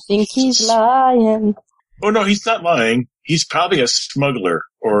 Wow. I think he's lying. Oh, no, he's not lying. He's probably a smuggler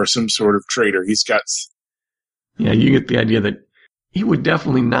or some sort of trader. He's got... Yeah, you get the idea that he would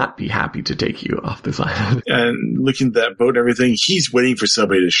definitely not be happy to take you off this island. And looking at that boat and everything, he's waiting for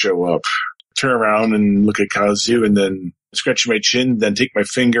somebody to show up. Turn around and look at Kazu and then scratch my chin, then take my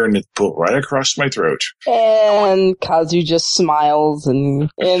finger and pull it right across my throat. And Kazu just smiles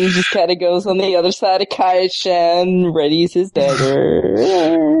and just kind of goes on the other side of Kaishan, readies his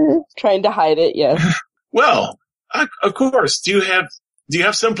dagger. Trying to hide it, yes. Well, of course. Do you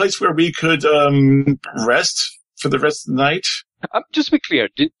have some place where we could rest for the rest of the night? Just to be clear,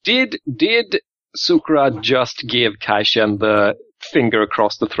 did Sukra just give Kaishan the finger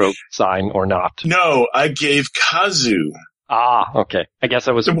across the throat sign or not? No, I gave Kazu. Ah, okay. I guess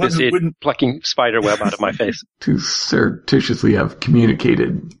I was busy plucking spiderweb out of my face. To surreptitiously have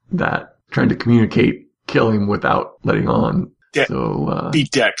communicated that, trying to communicate, kill him without letting on. Beat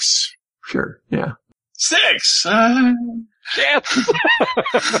Dex. Sure, yeah. 6! Yes!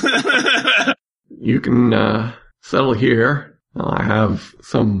 You can settle here. I have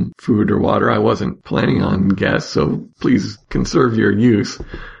some food or water. I wasn't planning on guests, so please conserve your use.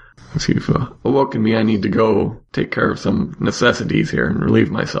 As you've awoken me, I need to go take care of some necessities here and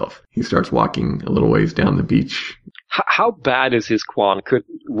relieve myself. He starts walking a little ways down the beach. How bad is his Quan?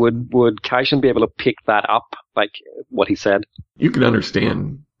 Would Kaishan be able to pick that up, like what he said? You can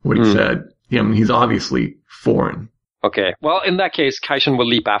understand what he said. Yeah, I mean, he's obviously foreign. Okay. Well, in that case, Kaishan will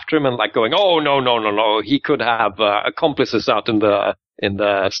leap after him and going, oh, no. He could have accomplices out in the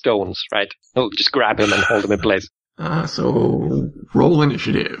stones, right? He'll just grab him and hold him in place. So roll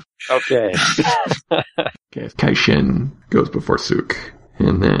initiative. Okay. Okay, Kaishan goes before Suk,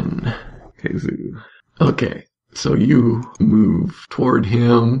 and then Kazu. Okay, so you move toward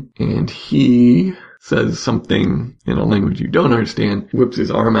him, and he says something in a language you don't understand, whips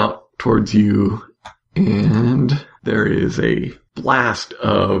his arm out towards you, and there is a blast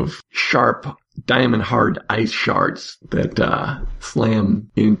of sharp, diamond-hard ice shards that slam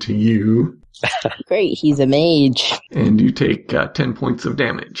into you. Great, he's a mage. And you take 10 points of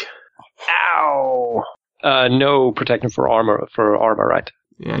damage. Ow! No protection for armor, right?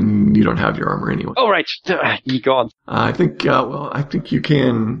 And you don't have your armor anyway. Oh, right. You gone. I think you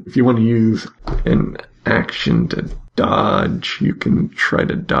can, if you want to use an action to dodge, you can try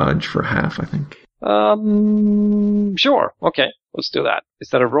to dodge for half, I think. Sure. Okay, let's do that. Is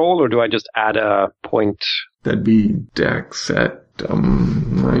that a roll, or do I just add a point? That'd be Dex at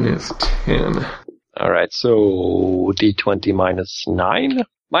 -10. All right, so D20 -9?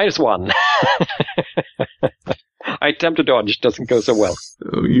 -1. I attempt to dodge, doesn't go so well.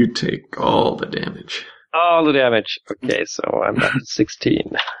 So you take all the damage. All the damage. Okay, so I'm at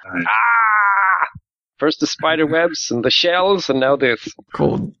 16. Right. Ah! First the spider webs and the shells, and now this.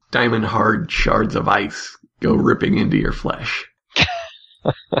 Cold, diamond-hard shards of ice go ripping into your flesh.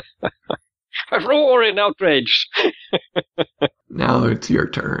 I roar in outrage. Now it's your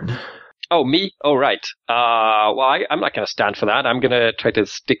turn. Oh, me? Oh, right. I'm not going to stand for that. I'm going to try to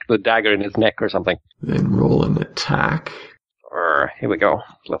stick the dagger in his neck or something. Then roll an attack. Here we go.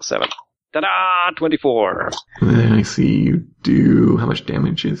 Level 7. Ta-da! 24. And then I see you do... How much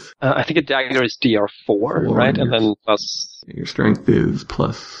damage is? I think a dagger is DR4, right? And then plus... Your strength is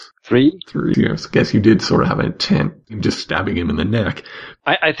plus... 3? 3. Yes, I guess you did sort of have an intent of just stabbing him in the neck.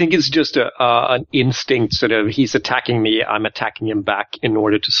 I think it's just an instinct, sort of, he's attacking me, I'm attacking him back in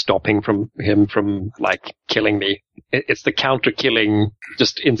order to stop him from killing me. It's the counter-killing,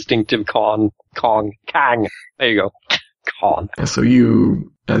 just instinctive Kang. There you go. Khan. So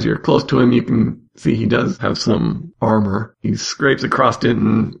you, as you're close to him, you can see he does have some armor. He scrapes across it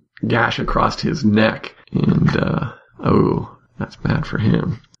and gash across his neck. And, that's bad for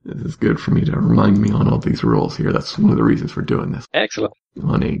him. This is good for me to remind me on all these rules here. That's one of the reasons for doing this. Excellent.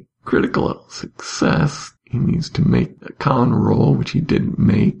 On a critical success, He needs to make a con roll, which he didn't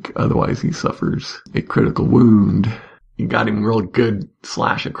make. Otherwise, he suffers a critical wound. You got him real good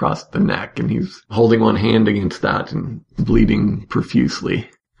slash across the neck, and he's holding one hand against that and bleeding profusely.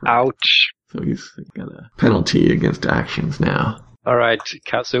 Ouch. So he's got a penalty against actions now. All right,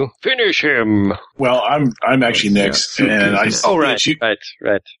 Kazu. Finish him. Well, I'm actually next, and I. Oh, right.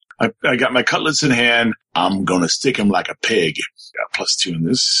 I got my cutlets in hand. I'm gonna stick him like a pig. Got +2 in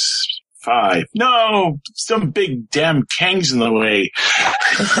this. 5. No, some big damn Kangs in the way.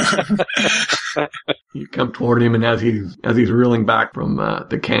 You come toward him, and as he's reeling back from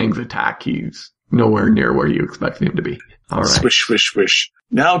the Kang's attack, he's nowhere near where you expect him to be. All right. Swish, swish, swish.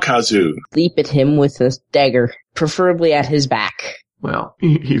 Now, Kazu. Leap at him with a dagger, preferably at his back. Well,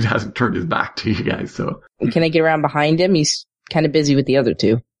 he hasn't turned his back to you guys, so. Can I get around behind him? He's kind of busy with the other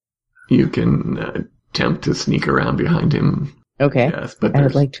two. You can attempt to sneak around behind him. Okay. Yes, but I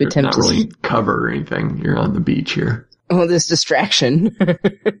would like to attempt not really cover or anything. You're on the beach here. Oh, this distraction.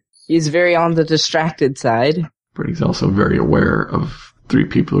 He's very on the distracted side. But he's also very aware of 3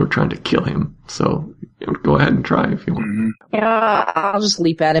 people who are trying to kill him. So go ahead and try if you want. Mm-hmm. Yeah, I'll just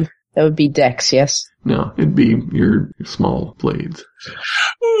leap at him. That would be Dex, yes? No, it'd be your small blades.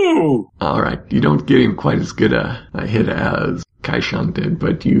 Ooh! Alright, you don't get him quite as good a hit as Kaishan did,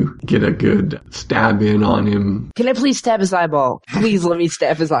 but you get a good stab in on him. Can I please stab his eyeball? Please let me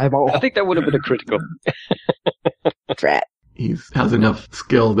stab his eyeball. I think that would have been a critical. Drat. He has enough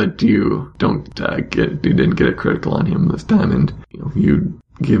skill that you didn't get a critical on him this time, and you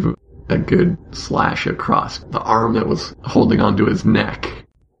give a good slash across the arm that was holding onto his neck.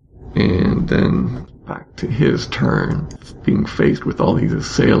 And then back to his turn, being faced with all these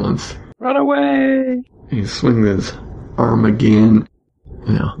assailants. Run away! He swings his arm again.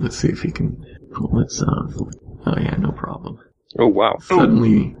 Now, let's see if he can pull this off. Oh yeah, no problem. Oh wow.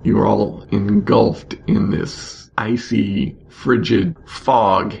 Suddenly, you're all engulfed in this icy, frigid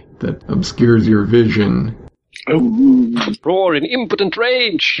fog that obscures your vision. Roar in impotent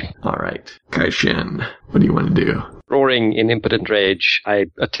rage! Alright, Kaishan, what do you want to do? Roaring in impotent rage, I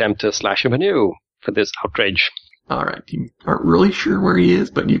attempt to slash him anew for this outrage. Alright, you aren't really sure where he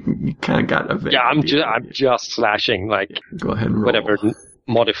is, but you kind of got a vague idea. I'm just slashing, like, go ahead and roll. Whatever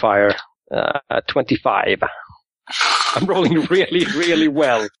modifier, 25. I'm rolling really, really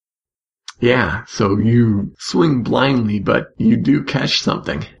well. Yeah, so you swing blindly, but you do catch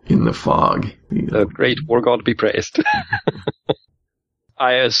something in the fog. The great war god be praised.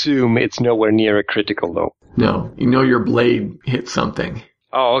 I assume it's nowhere near a critical, though. No, you know your blade hit something.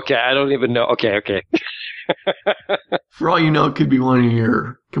 Oh, okay, I don't even know. Okay. For all you know, it could be one of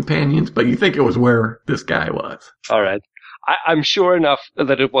your companions, but you think it was where this guy was. Alright. I'm sure enough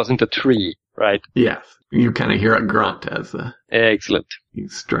that it wasn't a tree, right? Yes. You kind of hear a grunt as Excellent. You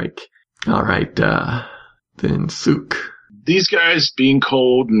strike. Alright, then Sook. These guys being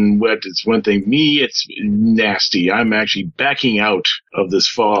cold and wet is one thing. Me, it's nasty. I'm actually backing out of this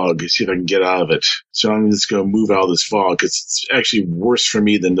fog, see if I can get out of it. So I'm just going to move out of this fog, because it's actually worse for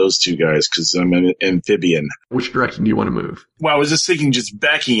me than those 2 guys, because I'm an amphibian. Which direction do you want to move? Well, I was just thinking just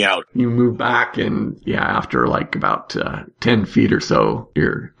backing out. You move back, and after like about 10 feet or so,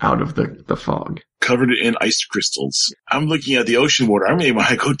 you're out of the fog. Covered in ice crystals. I'm looking at the ocean water. I may want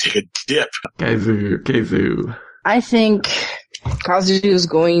to go take a dip. Kazu. I think Kazu is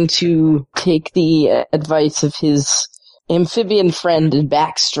going to take the advice of his amphibian friend and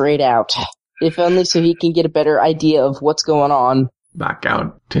back straight out. If only so he can get a better idea of what's going on. Back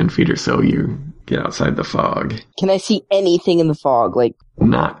out 10 feet or so, you get outside the fog. Can I see anything in the fog?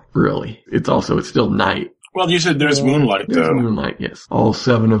 Not really. It's still night. Well, you said there's moonlight, though. There's moonlight, yes. All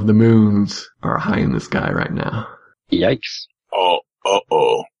 7 of the moons are high in the sky right now. Yikes. Oh,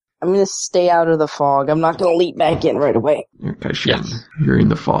 uh-oh. I'm going to stay out of the fog. I'm not going to leap back in right away. Okay, You're in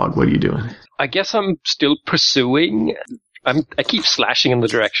the fog. What are you doing? I guess I'm still pursuing. I keep slashing in the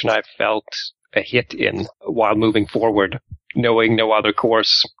direction I felt a hit in while moving forward, knowing no other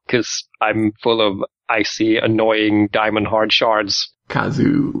course, because I'm full of icy, annoying diamond hard shards.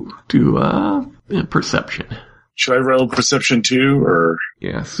 Kazu, do perception. Should I roll perception too, or?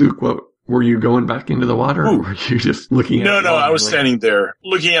 Yeah, Sook, what? Were you going back into the water, or were you just looking at it? No, I was standing there,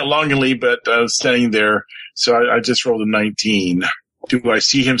 looking at Longingly, but I was standing there, so I just rolled a 19. Do I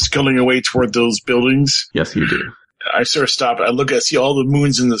see him sculling away toward those buildings? Yes, you do. I sort of stop. I see all the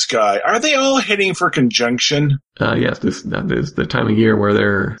moons in the sky. Are they all heading for conjunction? Yes, that is the time of year where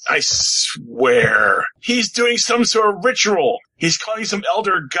they're... I swear. He's doing some sort of ritual. He's calling some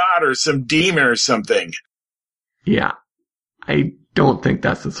elder god or some demon or something. Yeah. I don't think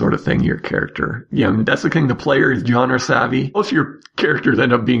that's the sort of thing your character... Yeah, I mean, that's the thing. The player is genre savvy. Most of your characters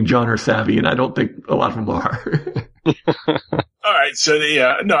end up being genre savvy, and I don't think a lot of them are. All right, so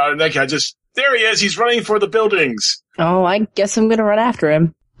no, that guy just... There he is. He's running for the buildings. Oh, I guess I'm gonna run after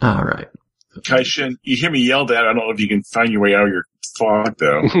him. All right. Kai-Shen, you hear me yell that. I don't know if you can find your way out of your fog,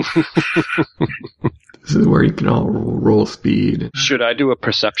 though. This is where you can all roll speed. Should I do a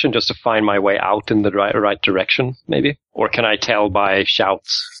perception just to find my way out in the right direction, maybe? Or can I tell by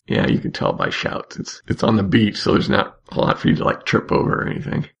shouts? Yeah, you can tell by shouts. It's on the beach, so there's not a lot for you to, like, trip over or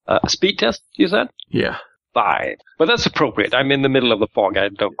anything. A speed test, you said? Yeah. 5. But that's appropriate. I'm in the middle of the fog. I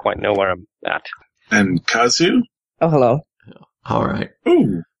don't quite know where I'm at. And Kazu? Oh, hello. All right.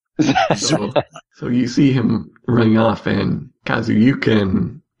 Ooh. So you see him running off, and Kazu, you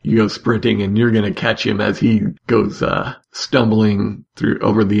go sprinting, and you're gonna catch him as he goes stumbling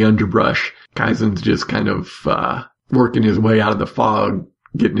over the underbrush. Kaizen's just kind of working his way out of the fog,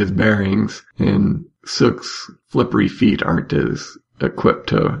 getting his bearings, and Sook's flippery feet aren't as equipped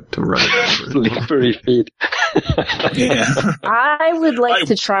to run. Slippery feet. Yeah. I would like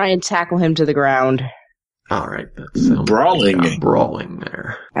to try and tackle him to the ground. All right, that sounds Brawling. like brawling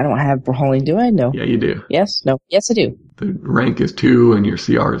there. I don't have brawling, do I? No. Yeah, you do. Yes? No. Yes, I do. The rank is 2 and your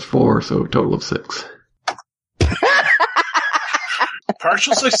CR is 4, so a total of 6.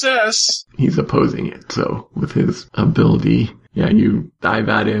 Partial success. He's opposing it, so with his ability, yeah, you dive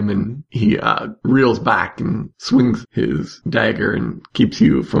at him and he reels back and swings his dagger and keeps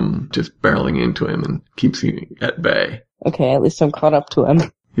you from just barreling into him and keeps you at bay. Okay, at least I'm caught up to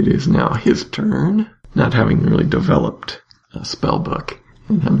him. It is now his turn, not having really developed a spell book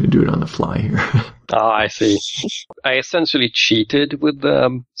and having to do it on the fly here. I see. I essentially cheated with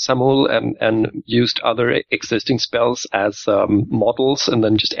Samul and used other existing spells as models and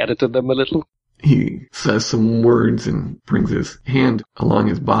then just edited them a little. He says some words and brings his hand along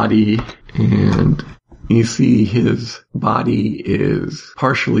his body, and you see his body is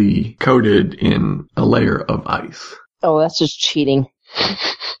partially coated in a layer of ice. Oh, that's just cheating.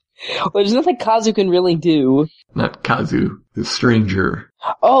 Well, there's nothing Kazu can really do. Not Kazu, the stranger.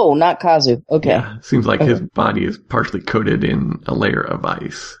 Oh, not Kazu. Okay. Yeah, seems like his body is partially coated in a layer of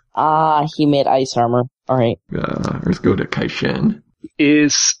ice. Ah, he made ice armor. Alright. Let's go to Kai-Shen.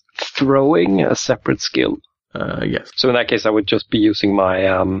 Is throwing a separate skill? Yes. So in that case, I would just be using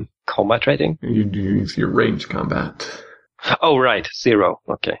my combat rating. You use your ranged combat. Oh, right. 0.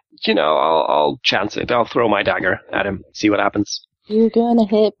 Okay. I'll chance it. I'll throw my dagger at him. See what happens. You're gonna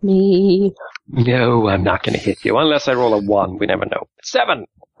hit me. No, I'm not gonna hit you. Unless I roll a 1. We never know. 7!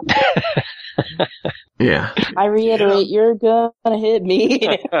 Yeah. I reiterate, you're gonna hit me.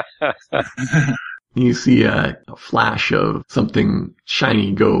 You see a flash of something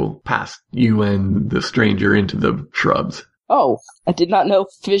shiny go past you and the stranger into the shrubs. Oh, I did not know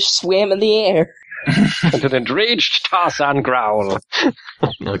fish swam in the air. And an enraged Tarzan growl.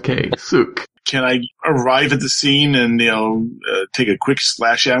 Okay, Sook. Can I arrive at the scene and, take a quick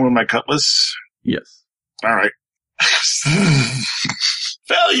slash at him with my cutlass? Yes. All right.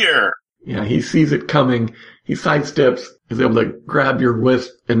 Failure! Yeah, he sees it coming. He sidesteps, is able to grab your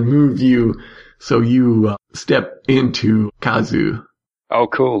wrist and move you, so you step into Kazu. Oh,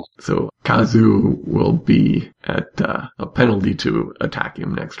 cool. So Kazu will be at a penalty to attack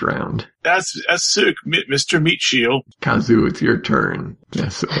him next round. That's Sook, Mr. Meat Shield. Kazu, it's your turn.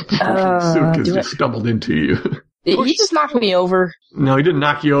 Yes, Sook has just stumbled into you. Did he just knock me over? No, he didn't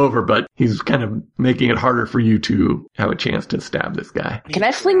knock you over, but he's kind of making it harder for you to have a chance to stab this guy. Can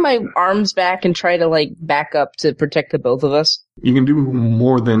I fling my arms back and try to, back up to protect the both of us? You can do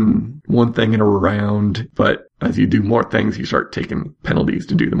more than one thing in a round, but as you do more things, you start taking penalties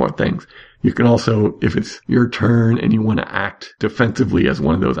to do the more things. You can also, if it's your turn and you want to act defensively as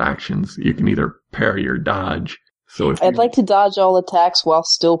one of those actions, you can either parry or dodge. So if I'd like to dodge all attacks while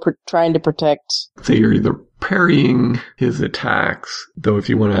still trying to protect. Say you're either parrying his attacks, though if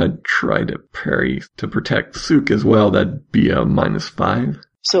you want to try to parry to protect Sook as well, that'd be a -5.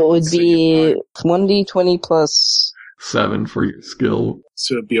 So it would be 1d20 plus 7 for your skill.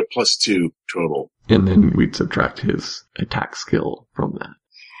 So it'd be a +2 total. And then we'd subtract his attack skill from that.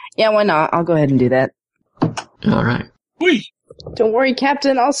 Yeah, why not? I'll go ahead and do that. All right. Whee! Don't worry,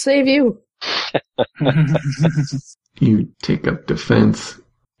 Captain, I'll save you. You take up defense.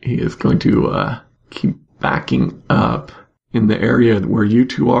 He is going to keep backing up. In the area where you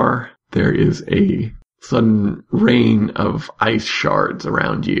two are, there is a sudden rain of ice shards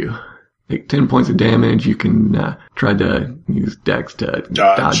around you. take 10 points of damage. You can try to use Dex to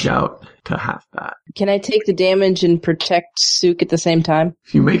dodge out to half that. Can I take the damage and protect Sook at the same time?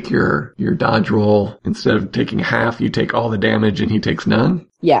 If you make your dodge roll, instead of taking half, you take all the damage and he takes none?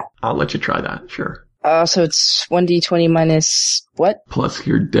 Yeah. I'll let you try that, sure. So it's 1d20 minus what? Plus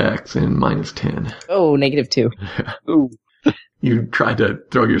your Dex and minus 10. Oh, -2. Ooh. You try to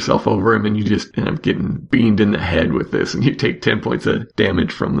throw yourself over him and you just end up getting beamed in the head with this, and you take 10 points of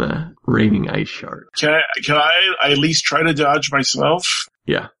damage from the raining ice shard. Can I at least try to dodge myself?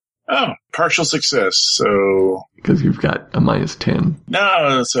 Yeah. Oh, partial success. So Because you've got a minus 10.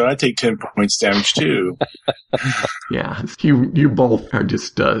 no, so I take 10 points damage too. Yeah. You both are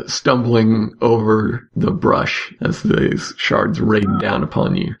just stumbling over the brush as these shards rain down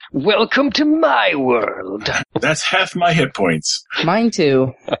upon you. Welcome to my world. That's half my hit points. Mine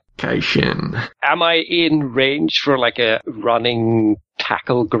too. Kaishin. Am I in range for like a running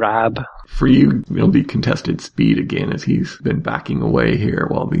tackle grab? For you, it'll be contested speed again as he's been backing away here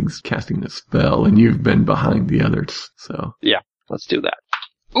while he's casting the spell, and you've been behind the others, so. Yeah, let's do that.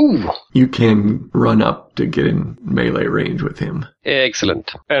 Ooh! You can run up to get in melee range with him.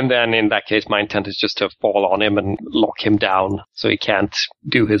 Excellent. And then in that case, my intent is just to fall on him and lock him down so he can't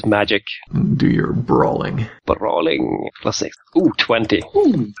do his magic. Do your brawling. Brawling +6. Ooh, 20.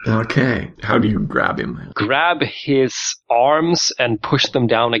 Okay. How do you grab him? Grab his arms and push them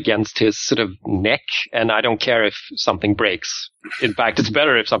down against his sort of neck, and I don't care if something breaks. In fact, it's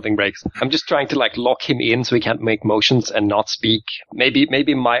better if something breaks. I'm just trying to like lock him in so he can't make motions and not speak.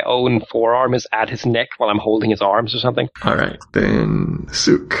 Maybe my own forearm is at his neck while I'm holding his arms or something. All right. Then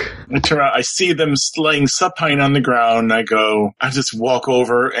Sook. I turn around, I see them laying supine on the ground. I just walk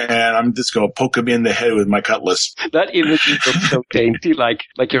over and I'm just going to poke him in the head with my cutlass. That image looks so dainty, like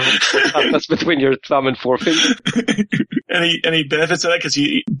your cutlass between your thumb and forefinger. Any benefits of that because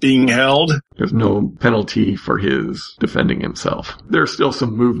he being held? There's no penalty for his defending himself. There's still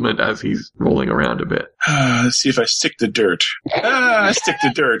some movement as he's rolling around a bit. Let's see if I stick the dirt. I stick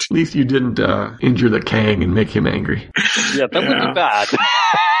the dirt. At least you didn't injure the Kang and make him angry. Yeah, that would be bad.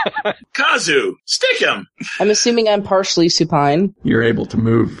 Kazu, stick him. I'm assuming I'm partially supine. You're able to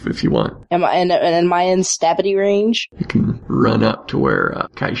move if you want. Am I in stabity range? You can run up to where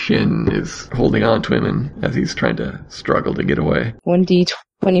Kaishin is holding on to him and as he's trying to struggle to get away.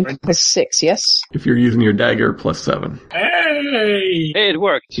 1d20 plus 6, yes? If you're using your dagger, +7. Hey. Hey, it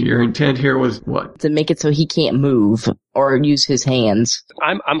worked. So your intent here was what? To make it so he can't move or use his hands.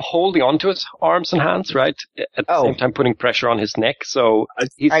 I'm holding onto his arms and hands, right? At the same time putting pressure on his neck, so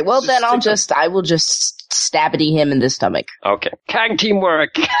he's... Alright, well then I will just stabity him in the stomach. Okay. Kang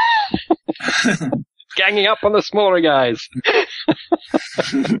teamwork! Ganging up on the smaller guys.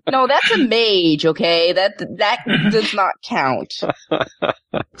 No, that's a mage, okay? That does not count.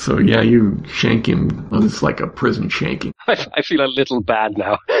 So yeah, you shank him. Well, it's like a prison shanking. I feel a little bad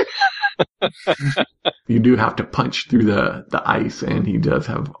now. You do have to punch through the ice, and he does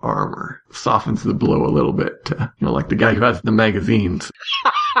have armor. Softens the blow a little bit, like the guy who has the magazines.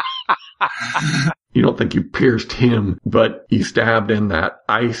 You don't think you pierced him, but you stabbed, and that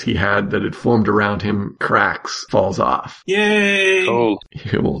ice he had that had formed around him cracks, falls off. Yay. Cool.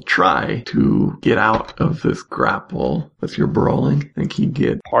 He will try to get out of this grapple. That's your brawling. I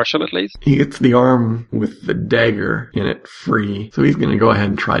think Partial at least? he gets the arm with the dagger in it free. So he's going to go ahead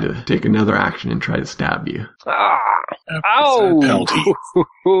and try to take another action and try to stab you. Ah! Ow! Penalty.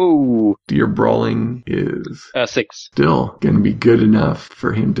 Ooh. Your brawling is 6. still going to be good enough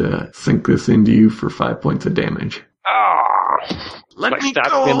for him to sink this into you for 5 points of damage. Ah! Let Like me stabs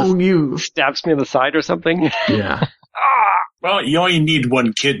go, me in the- you. Stabs me in the side or something? Yeah. Well, you only need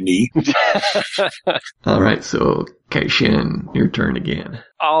one kidney. All right, so Kaishin, your turn again.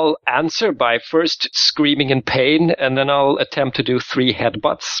 I'll answer by first screaming in pain, and then I'll attempt to do 3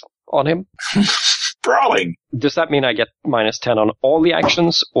 headbutts on him. Brawling. Does that mean I get -10 on all the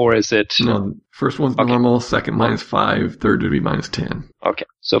actions, or is it... No, first one's Okay. normal, second -5, third would be -10. Okay,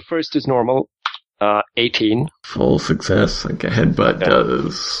 so first is normal, 18, Full success, like a headbutt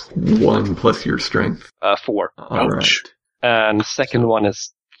does 1 plus your strength. 4. All right. Ouch. And second one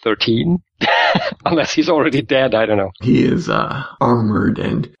is 13. Unless he's already dead, I don't know. He is armored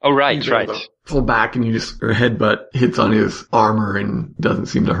and Oh, right, you right. pull back and your headbutt hits on his armor and doesn't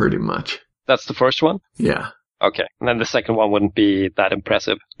seem to hurt him much. That's the first one? Yeah. Okay, and then the second one wouldn't be that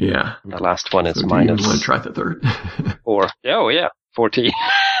impressive. Yeah. And the last one is So do you want to -4. try the third? Oh, yeah, 14.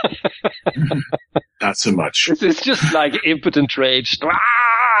 Not so much. It's just like impotent rage.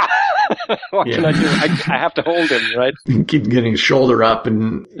 Ah! What can I do? I have to hold him, right? You keep getting his shoulder up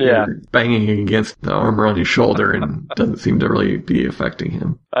and Yeah. you're banging against the armor on his shoulder and doesn't seem to really be affecting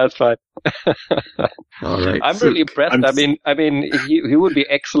him. That's fine. All right. I'm really impressed. I mean, he would be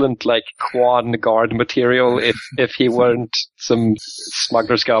excellent, like, Quan guard material if he weren't some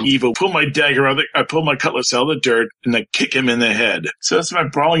smuggler scum. Evil. Pull my dagger out. I pull my cutlass out of the dirt and I kick him in the head. So that's my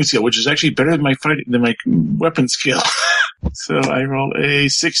brawling skill, which is actually better than my weapon skill. So I roll a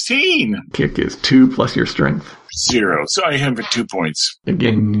 16. Kick is 2 plus your strength. 0. So I have 2 points.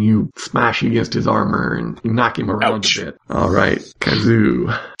 Again, you smash against his armor and you knock him around a bit. All right, Kazu.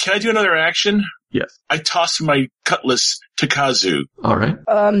 Can I do another action? Yes. I toss my cutlass to Kazu. All right.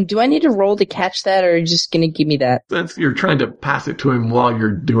 Do I need to roll to catch that, or are you just gonna give me that? Since you're trying to pass it to him while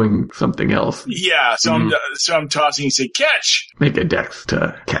you're doing something else. Yeah, so I'm tossing and say, catch! Make a dex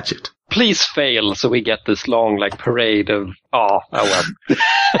to catch it. Please fail so we get this long, like, parade of, oh well.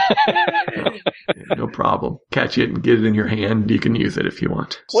 No problem. Catch it and get it in your hand. You can use it if you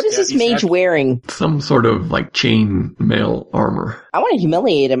want. What is this mage wearing? Some sort of, like, chain mail armor. I want to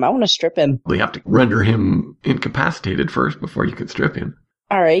humiliate him. I want to strip him. You have to render him incapacitated first before you can strip him.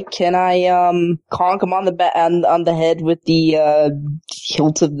 All right, can I conk him on the head with the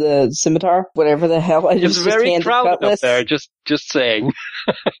hilt of the scimitar, whatever the hell? I It's very crowded up there. Just saying.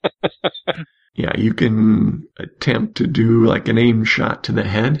 Yeah, you can attempt to do like an aim shot to the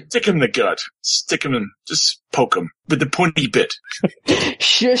head. Stick him in the gut. Stick him in. Just poke him with the pointy bit.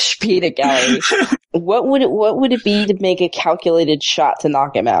 Shush, Peter Gallery. What would it be to make a calculated shot to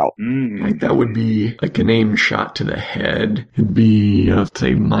knock him out? I think that would be like an aim shot to the head. It'd be,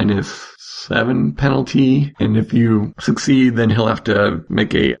 say, -7 penalty. And if you succeed, then he'll have to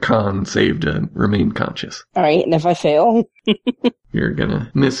make a con save to remain conscious. All right, and if I fail? You're gonna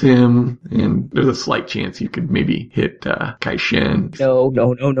miss him, and there's a slight chance you could maybe hit Kai Shen. No.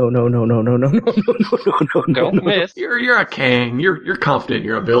 Don't miss. You're a Kang. You're confident in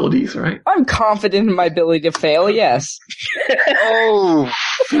your abilities, right? I'm confident in my ability to fail, yes. Oh.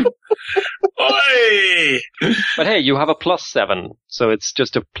 Oi! But hey, you have a +7, so it's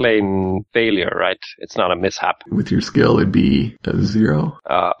just a plain failure, right? It's not a mishap. With your skill, it'd be a 0.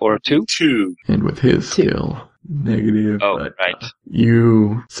 Or a 2? 2. And with his skill, negative. Oh, but, right.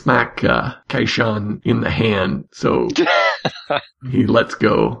 You smack Kaishan in the hand, so he lets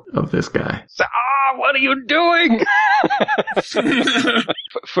go of this guy. What are you doing?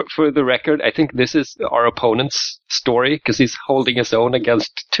 For the record, I think this is our opponent's story, because he's holding his own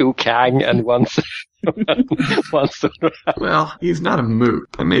against 2 Kang and one Sunra. Well, he's not a moot.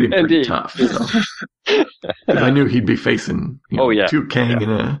 I made him pretty tough. So. I knew he'd be facing 2 Kang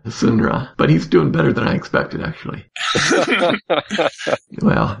and a Sunra, but he's doing better than I expected, actually.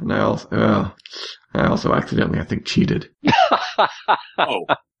 Well, I also accidentally, I think, cheated. Oh.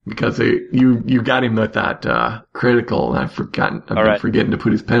 Because you got him with that critical, and I've been forgetting to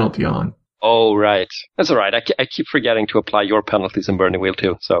put his penalty on. Oh, right. That's all right. I keep forgetting to apply your penalties in Burning Wheel,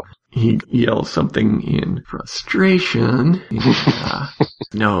 too, so. He yells something in frustration.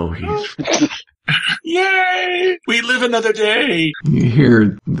 No, he's... Yay! We live another day! You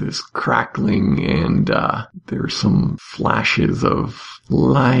hear this crackling, and there's some flashes of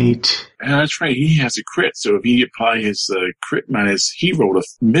light. That's right, he has a crit, so if he apply his crit minus, he rolled a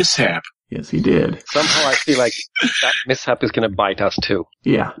mishap. Yes, he did. Somehow I feel like that mishap is going to bite us, too.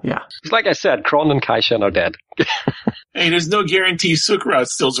 Yeah. It's like I said, Kron and Kaishan are dead. Hey, there's no guarantee Sukra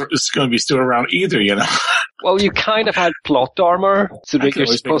is going to be still around either, you know? Well, you kind of had plot armor, so that you're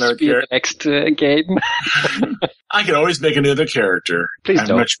supposed to be in the next game. I can always make another character. Please I have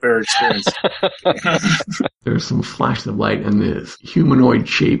don't. much better experience. There's some flashes of light, and this humanoid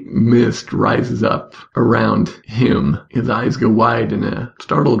shape mist rises up around him. His eyes go wide in a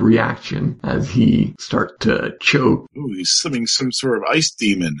startled reaction as he starts to choke. Ooh, he's summoning some sort of ice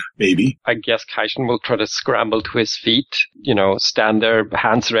demon, maybe. I guess Kaishan will try to scramble to his feet, stand there,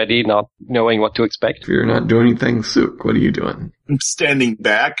 hands ready, not knowing what to expect. If you're not doing anything, Suk, what are you doing? I'm standing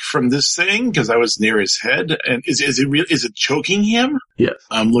back from this thing because I was near his head. And is it choking him? Yes.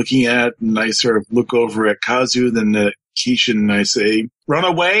 I'm looking at, and I sort of look over at Kazu, then at Kishin, and I say, run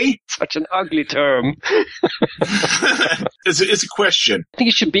away? Such an ugly term. It's a question. I think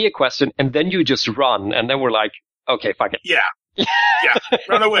it should be a question, and then you just run, and then we're like, okay, fuck it. Yeah,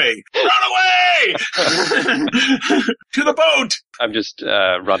 run away! Run away! To the boat! I'm just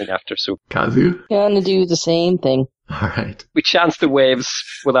running after Suk. Kazu? Gonna do the same thing. All right. We chance the waves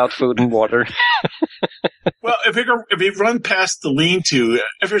without food and water. Well, if we run past the lean-to,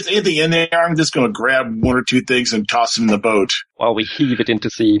 if there's anything in there, I'm just going to grab 1 or 2 things and toss them in the boat. While we heave it into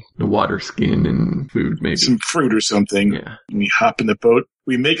sea. The water skin and food, maybe. Some fruit or something. Yeah. And we hop in the boat.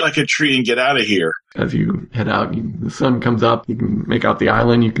 we make like a tree and get out of here. As you head out, the sun comes up, you can make out the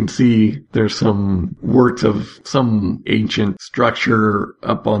island, you can see there's some works of some ancient structure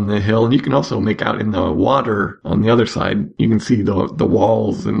up on the hill, and you can also make out in the water on the other side, you can see the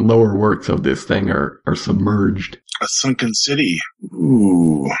walls and lower works of this thing are submerged. A sunken city.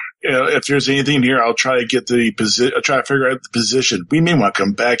 Ooh. If there's anything here, I'll try to get I'll try to figure out the position. We may want to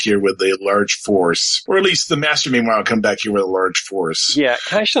come back here with a large force. Or at least the master may want to come back here with a large force. Yeah,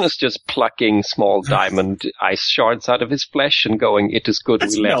 Kaishon is just plucking small diamond ice shards out of his flesh and going, it is good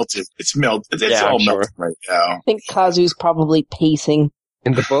it's we left. Melted. It's melted. It's all melted right now. I think Kazu's probably pacing.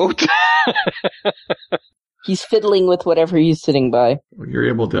 In the boat? He's fiddling with whatever he's sitting by. You're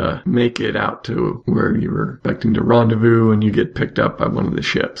able to make it out to where you were expecting to rendezvous, and you get picked up by one of the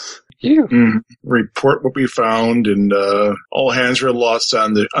ships. Report what we found, and all hands were lost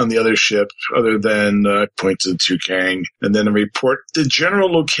on the other ship, other than pointed to Kang, and then report the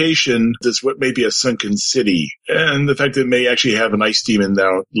general location. That's what may be a sunken city, and the fact that it may actually have an ice demon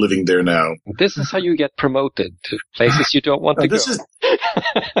now living there now. This is how you get promoted to places you don't want to go.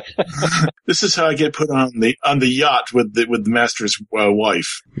 This is how I get put on the yacht with the master's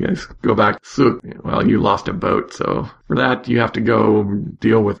wife. You guys go back. So, well, you lost a boat, so for that you have to go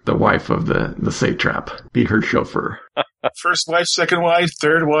deal with the wife of the satrap. Be her chauffeur. First wife, second wife,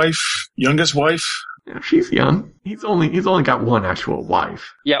 third wife, youngest wife. Yeah, she's young. He's only got one actual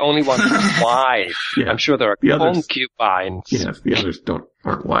wife. Yeah, only one wife. Yeah. I'm sure there are concubines. Yes, the others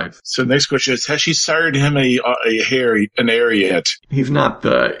aren't wives. So the next question is, has she sired him an heir yet? He's not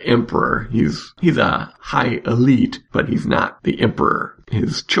the emperor. He's a high elite, but he's not the emperor.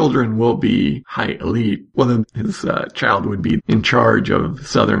 His children will be high elite. Whether his child would be in charge of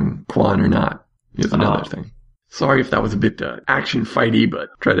Southern Quan or not is another thing. Sorry if that was a bit action fighty, but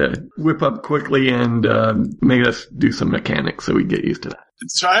try to whip up quickly and make us do some mechanics so we get used to that.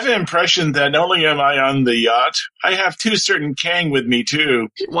 So I have an impression that not only am I on the yacht, I have two certain Kang with me too.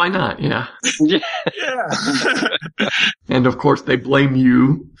 Why not? Yeah. Yeah. And of course they blame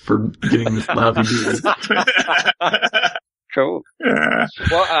you for getting this lousy duty. Cool. Yeah.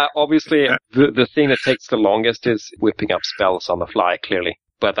 Well, obviously, the thing that takes the longest is whipping up spells on the fly, clearly.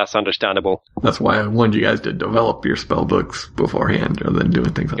 But that's understandable. That's why I wanted you guys to develop your spell books beforehand rather than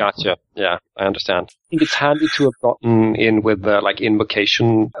doing things like that. Gotcha. Yeah, I understand. I think it's handy to have gotten in with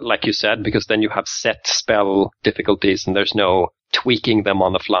invocation, like you said, because then you have set spell difficulties and there's no tweaking them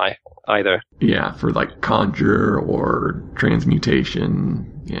on the fly either. Yeah, for conjure or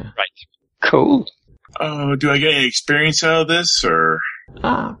transmutation. Yeah. Right. Cool. Do I get any experience out of this, or?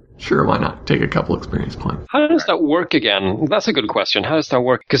 Sure, why not? Take a couple experience points. How does that work again? That's a good question. How does that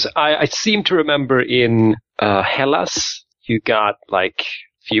work? Because I seem to remember in Hellas, you got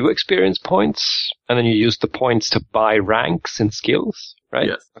few experience points, and then you use the points to buy ranks and skills, right?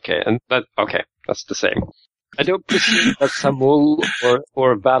 Yes. Okay, that's the same. I don't presume that Samul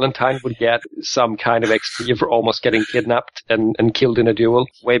or Valentine would get some kind of XP for almost getting kidnapped and killed in a duel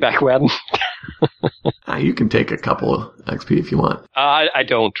way back when. You can take a couple of XP if you want. I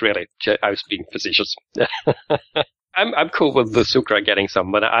don't really. I was being facetious. I'm cool with the Sukra getting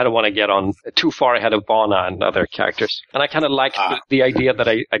some, but I don't want to get on too far ahead of Vana and other characters. And I kind of like the idea that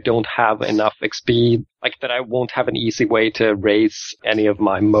I don't have enough XP, that I won't have an easy way to raise any of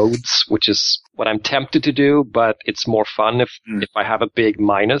my modes, which is what I'm tempted to do, but it's more fun if I have a big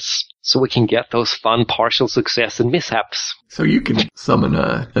minus, so we can get those fun partial success and mishaps. So you can summon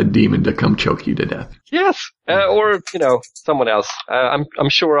a demon to come choke you to death. Yes, or someone else. I'm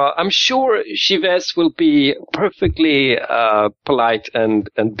sure Shives will be perfectly polite and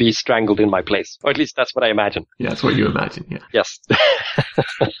be strangled in my place, or at least that's what I imagine. Yeah, that's what you imagine. Yeah. Yes.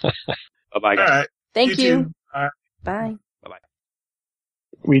 Bye-bye, guys. All right. Thank you. Bye. Bye. Bye-bye.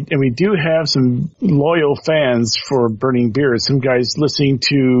 We do have some loyal fans for Burning Beard. Some guys listening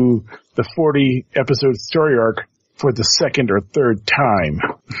to the 40 episode story arc for the second or third time.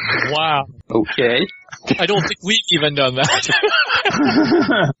 Wow. Okay. I don't think we've even done that.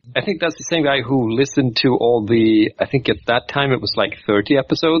 I think that's the same guy who listened to all I think at that time it was 30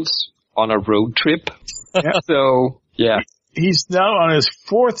 episodes on a road trip. Yeah. So, yeah. He's now on his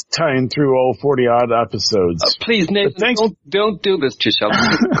fourth time through all 40-odd episodes. Please, Nathan, don't do this, Chisel.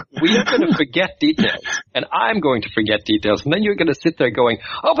 We are going to forget details, and I'm going to forget details, and then you're going to sit there going,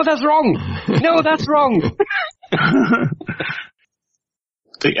 oh, but that's wrong! No, that's wrong!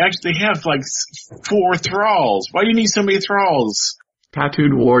 They actually have 4 thralls. Why do you need so many thralls?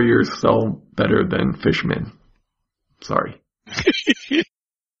 Tattooed warriors sell better than fishmen. Sorry.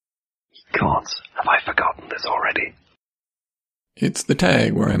 Gods, have I forgotten this already? It's the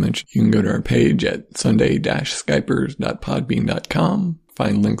tag where I mentioned you can go to our page at sunday-skypers.podbean.com,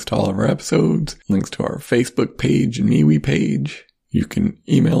 find links to all of our episodes, links to our Facebook page and MeWe page. You can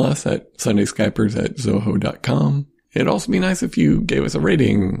email us at sundayskypers@zoho.com. It'd also be nice if you gave us a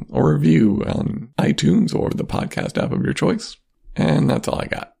rating or review on iTunes or the podcast app of your choice. And that's all I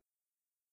got.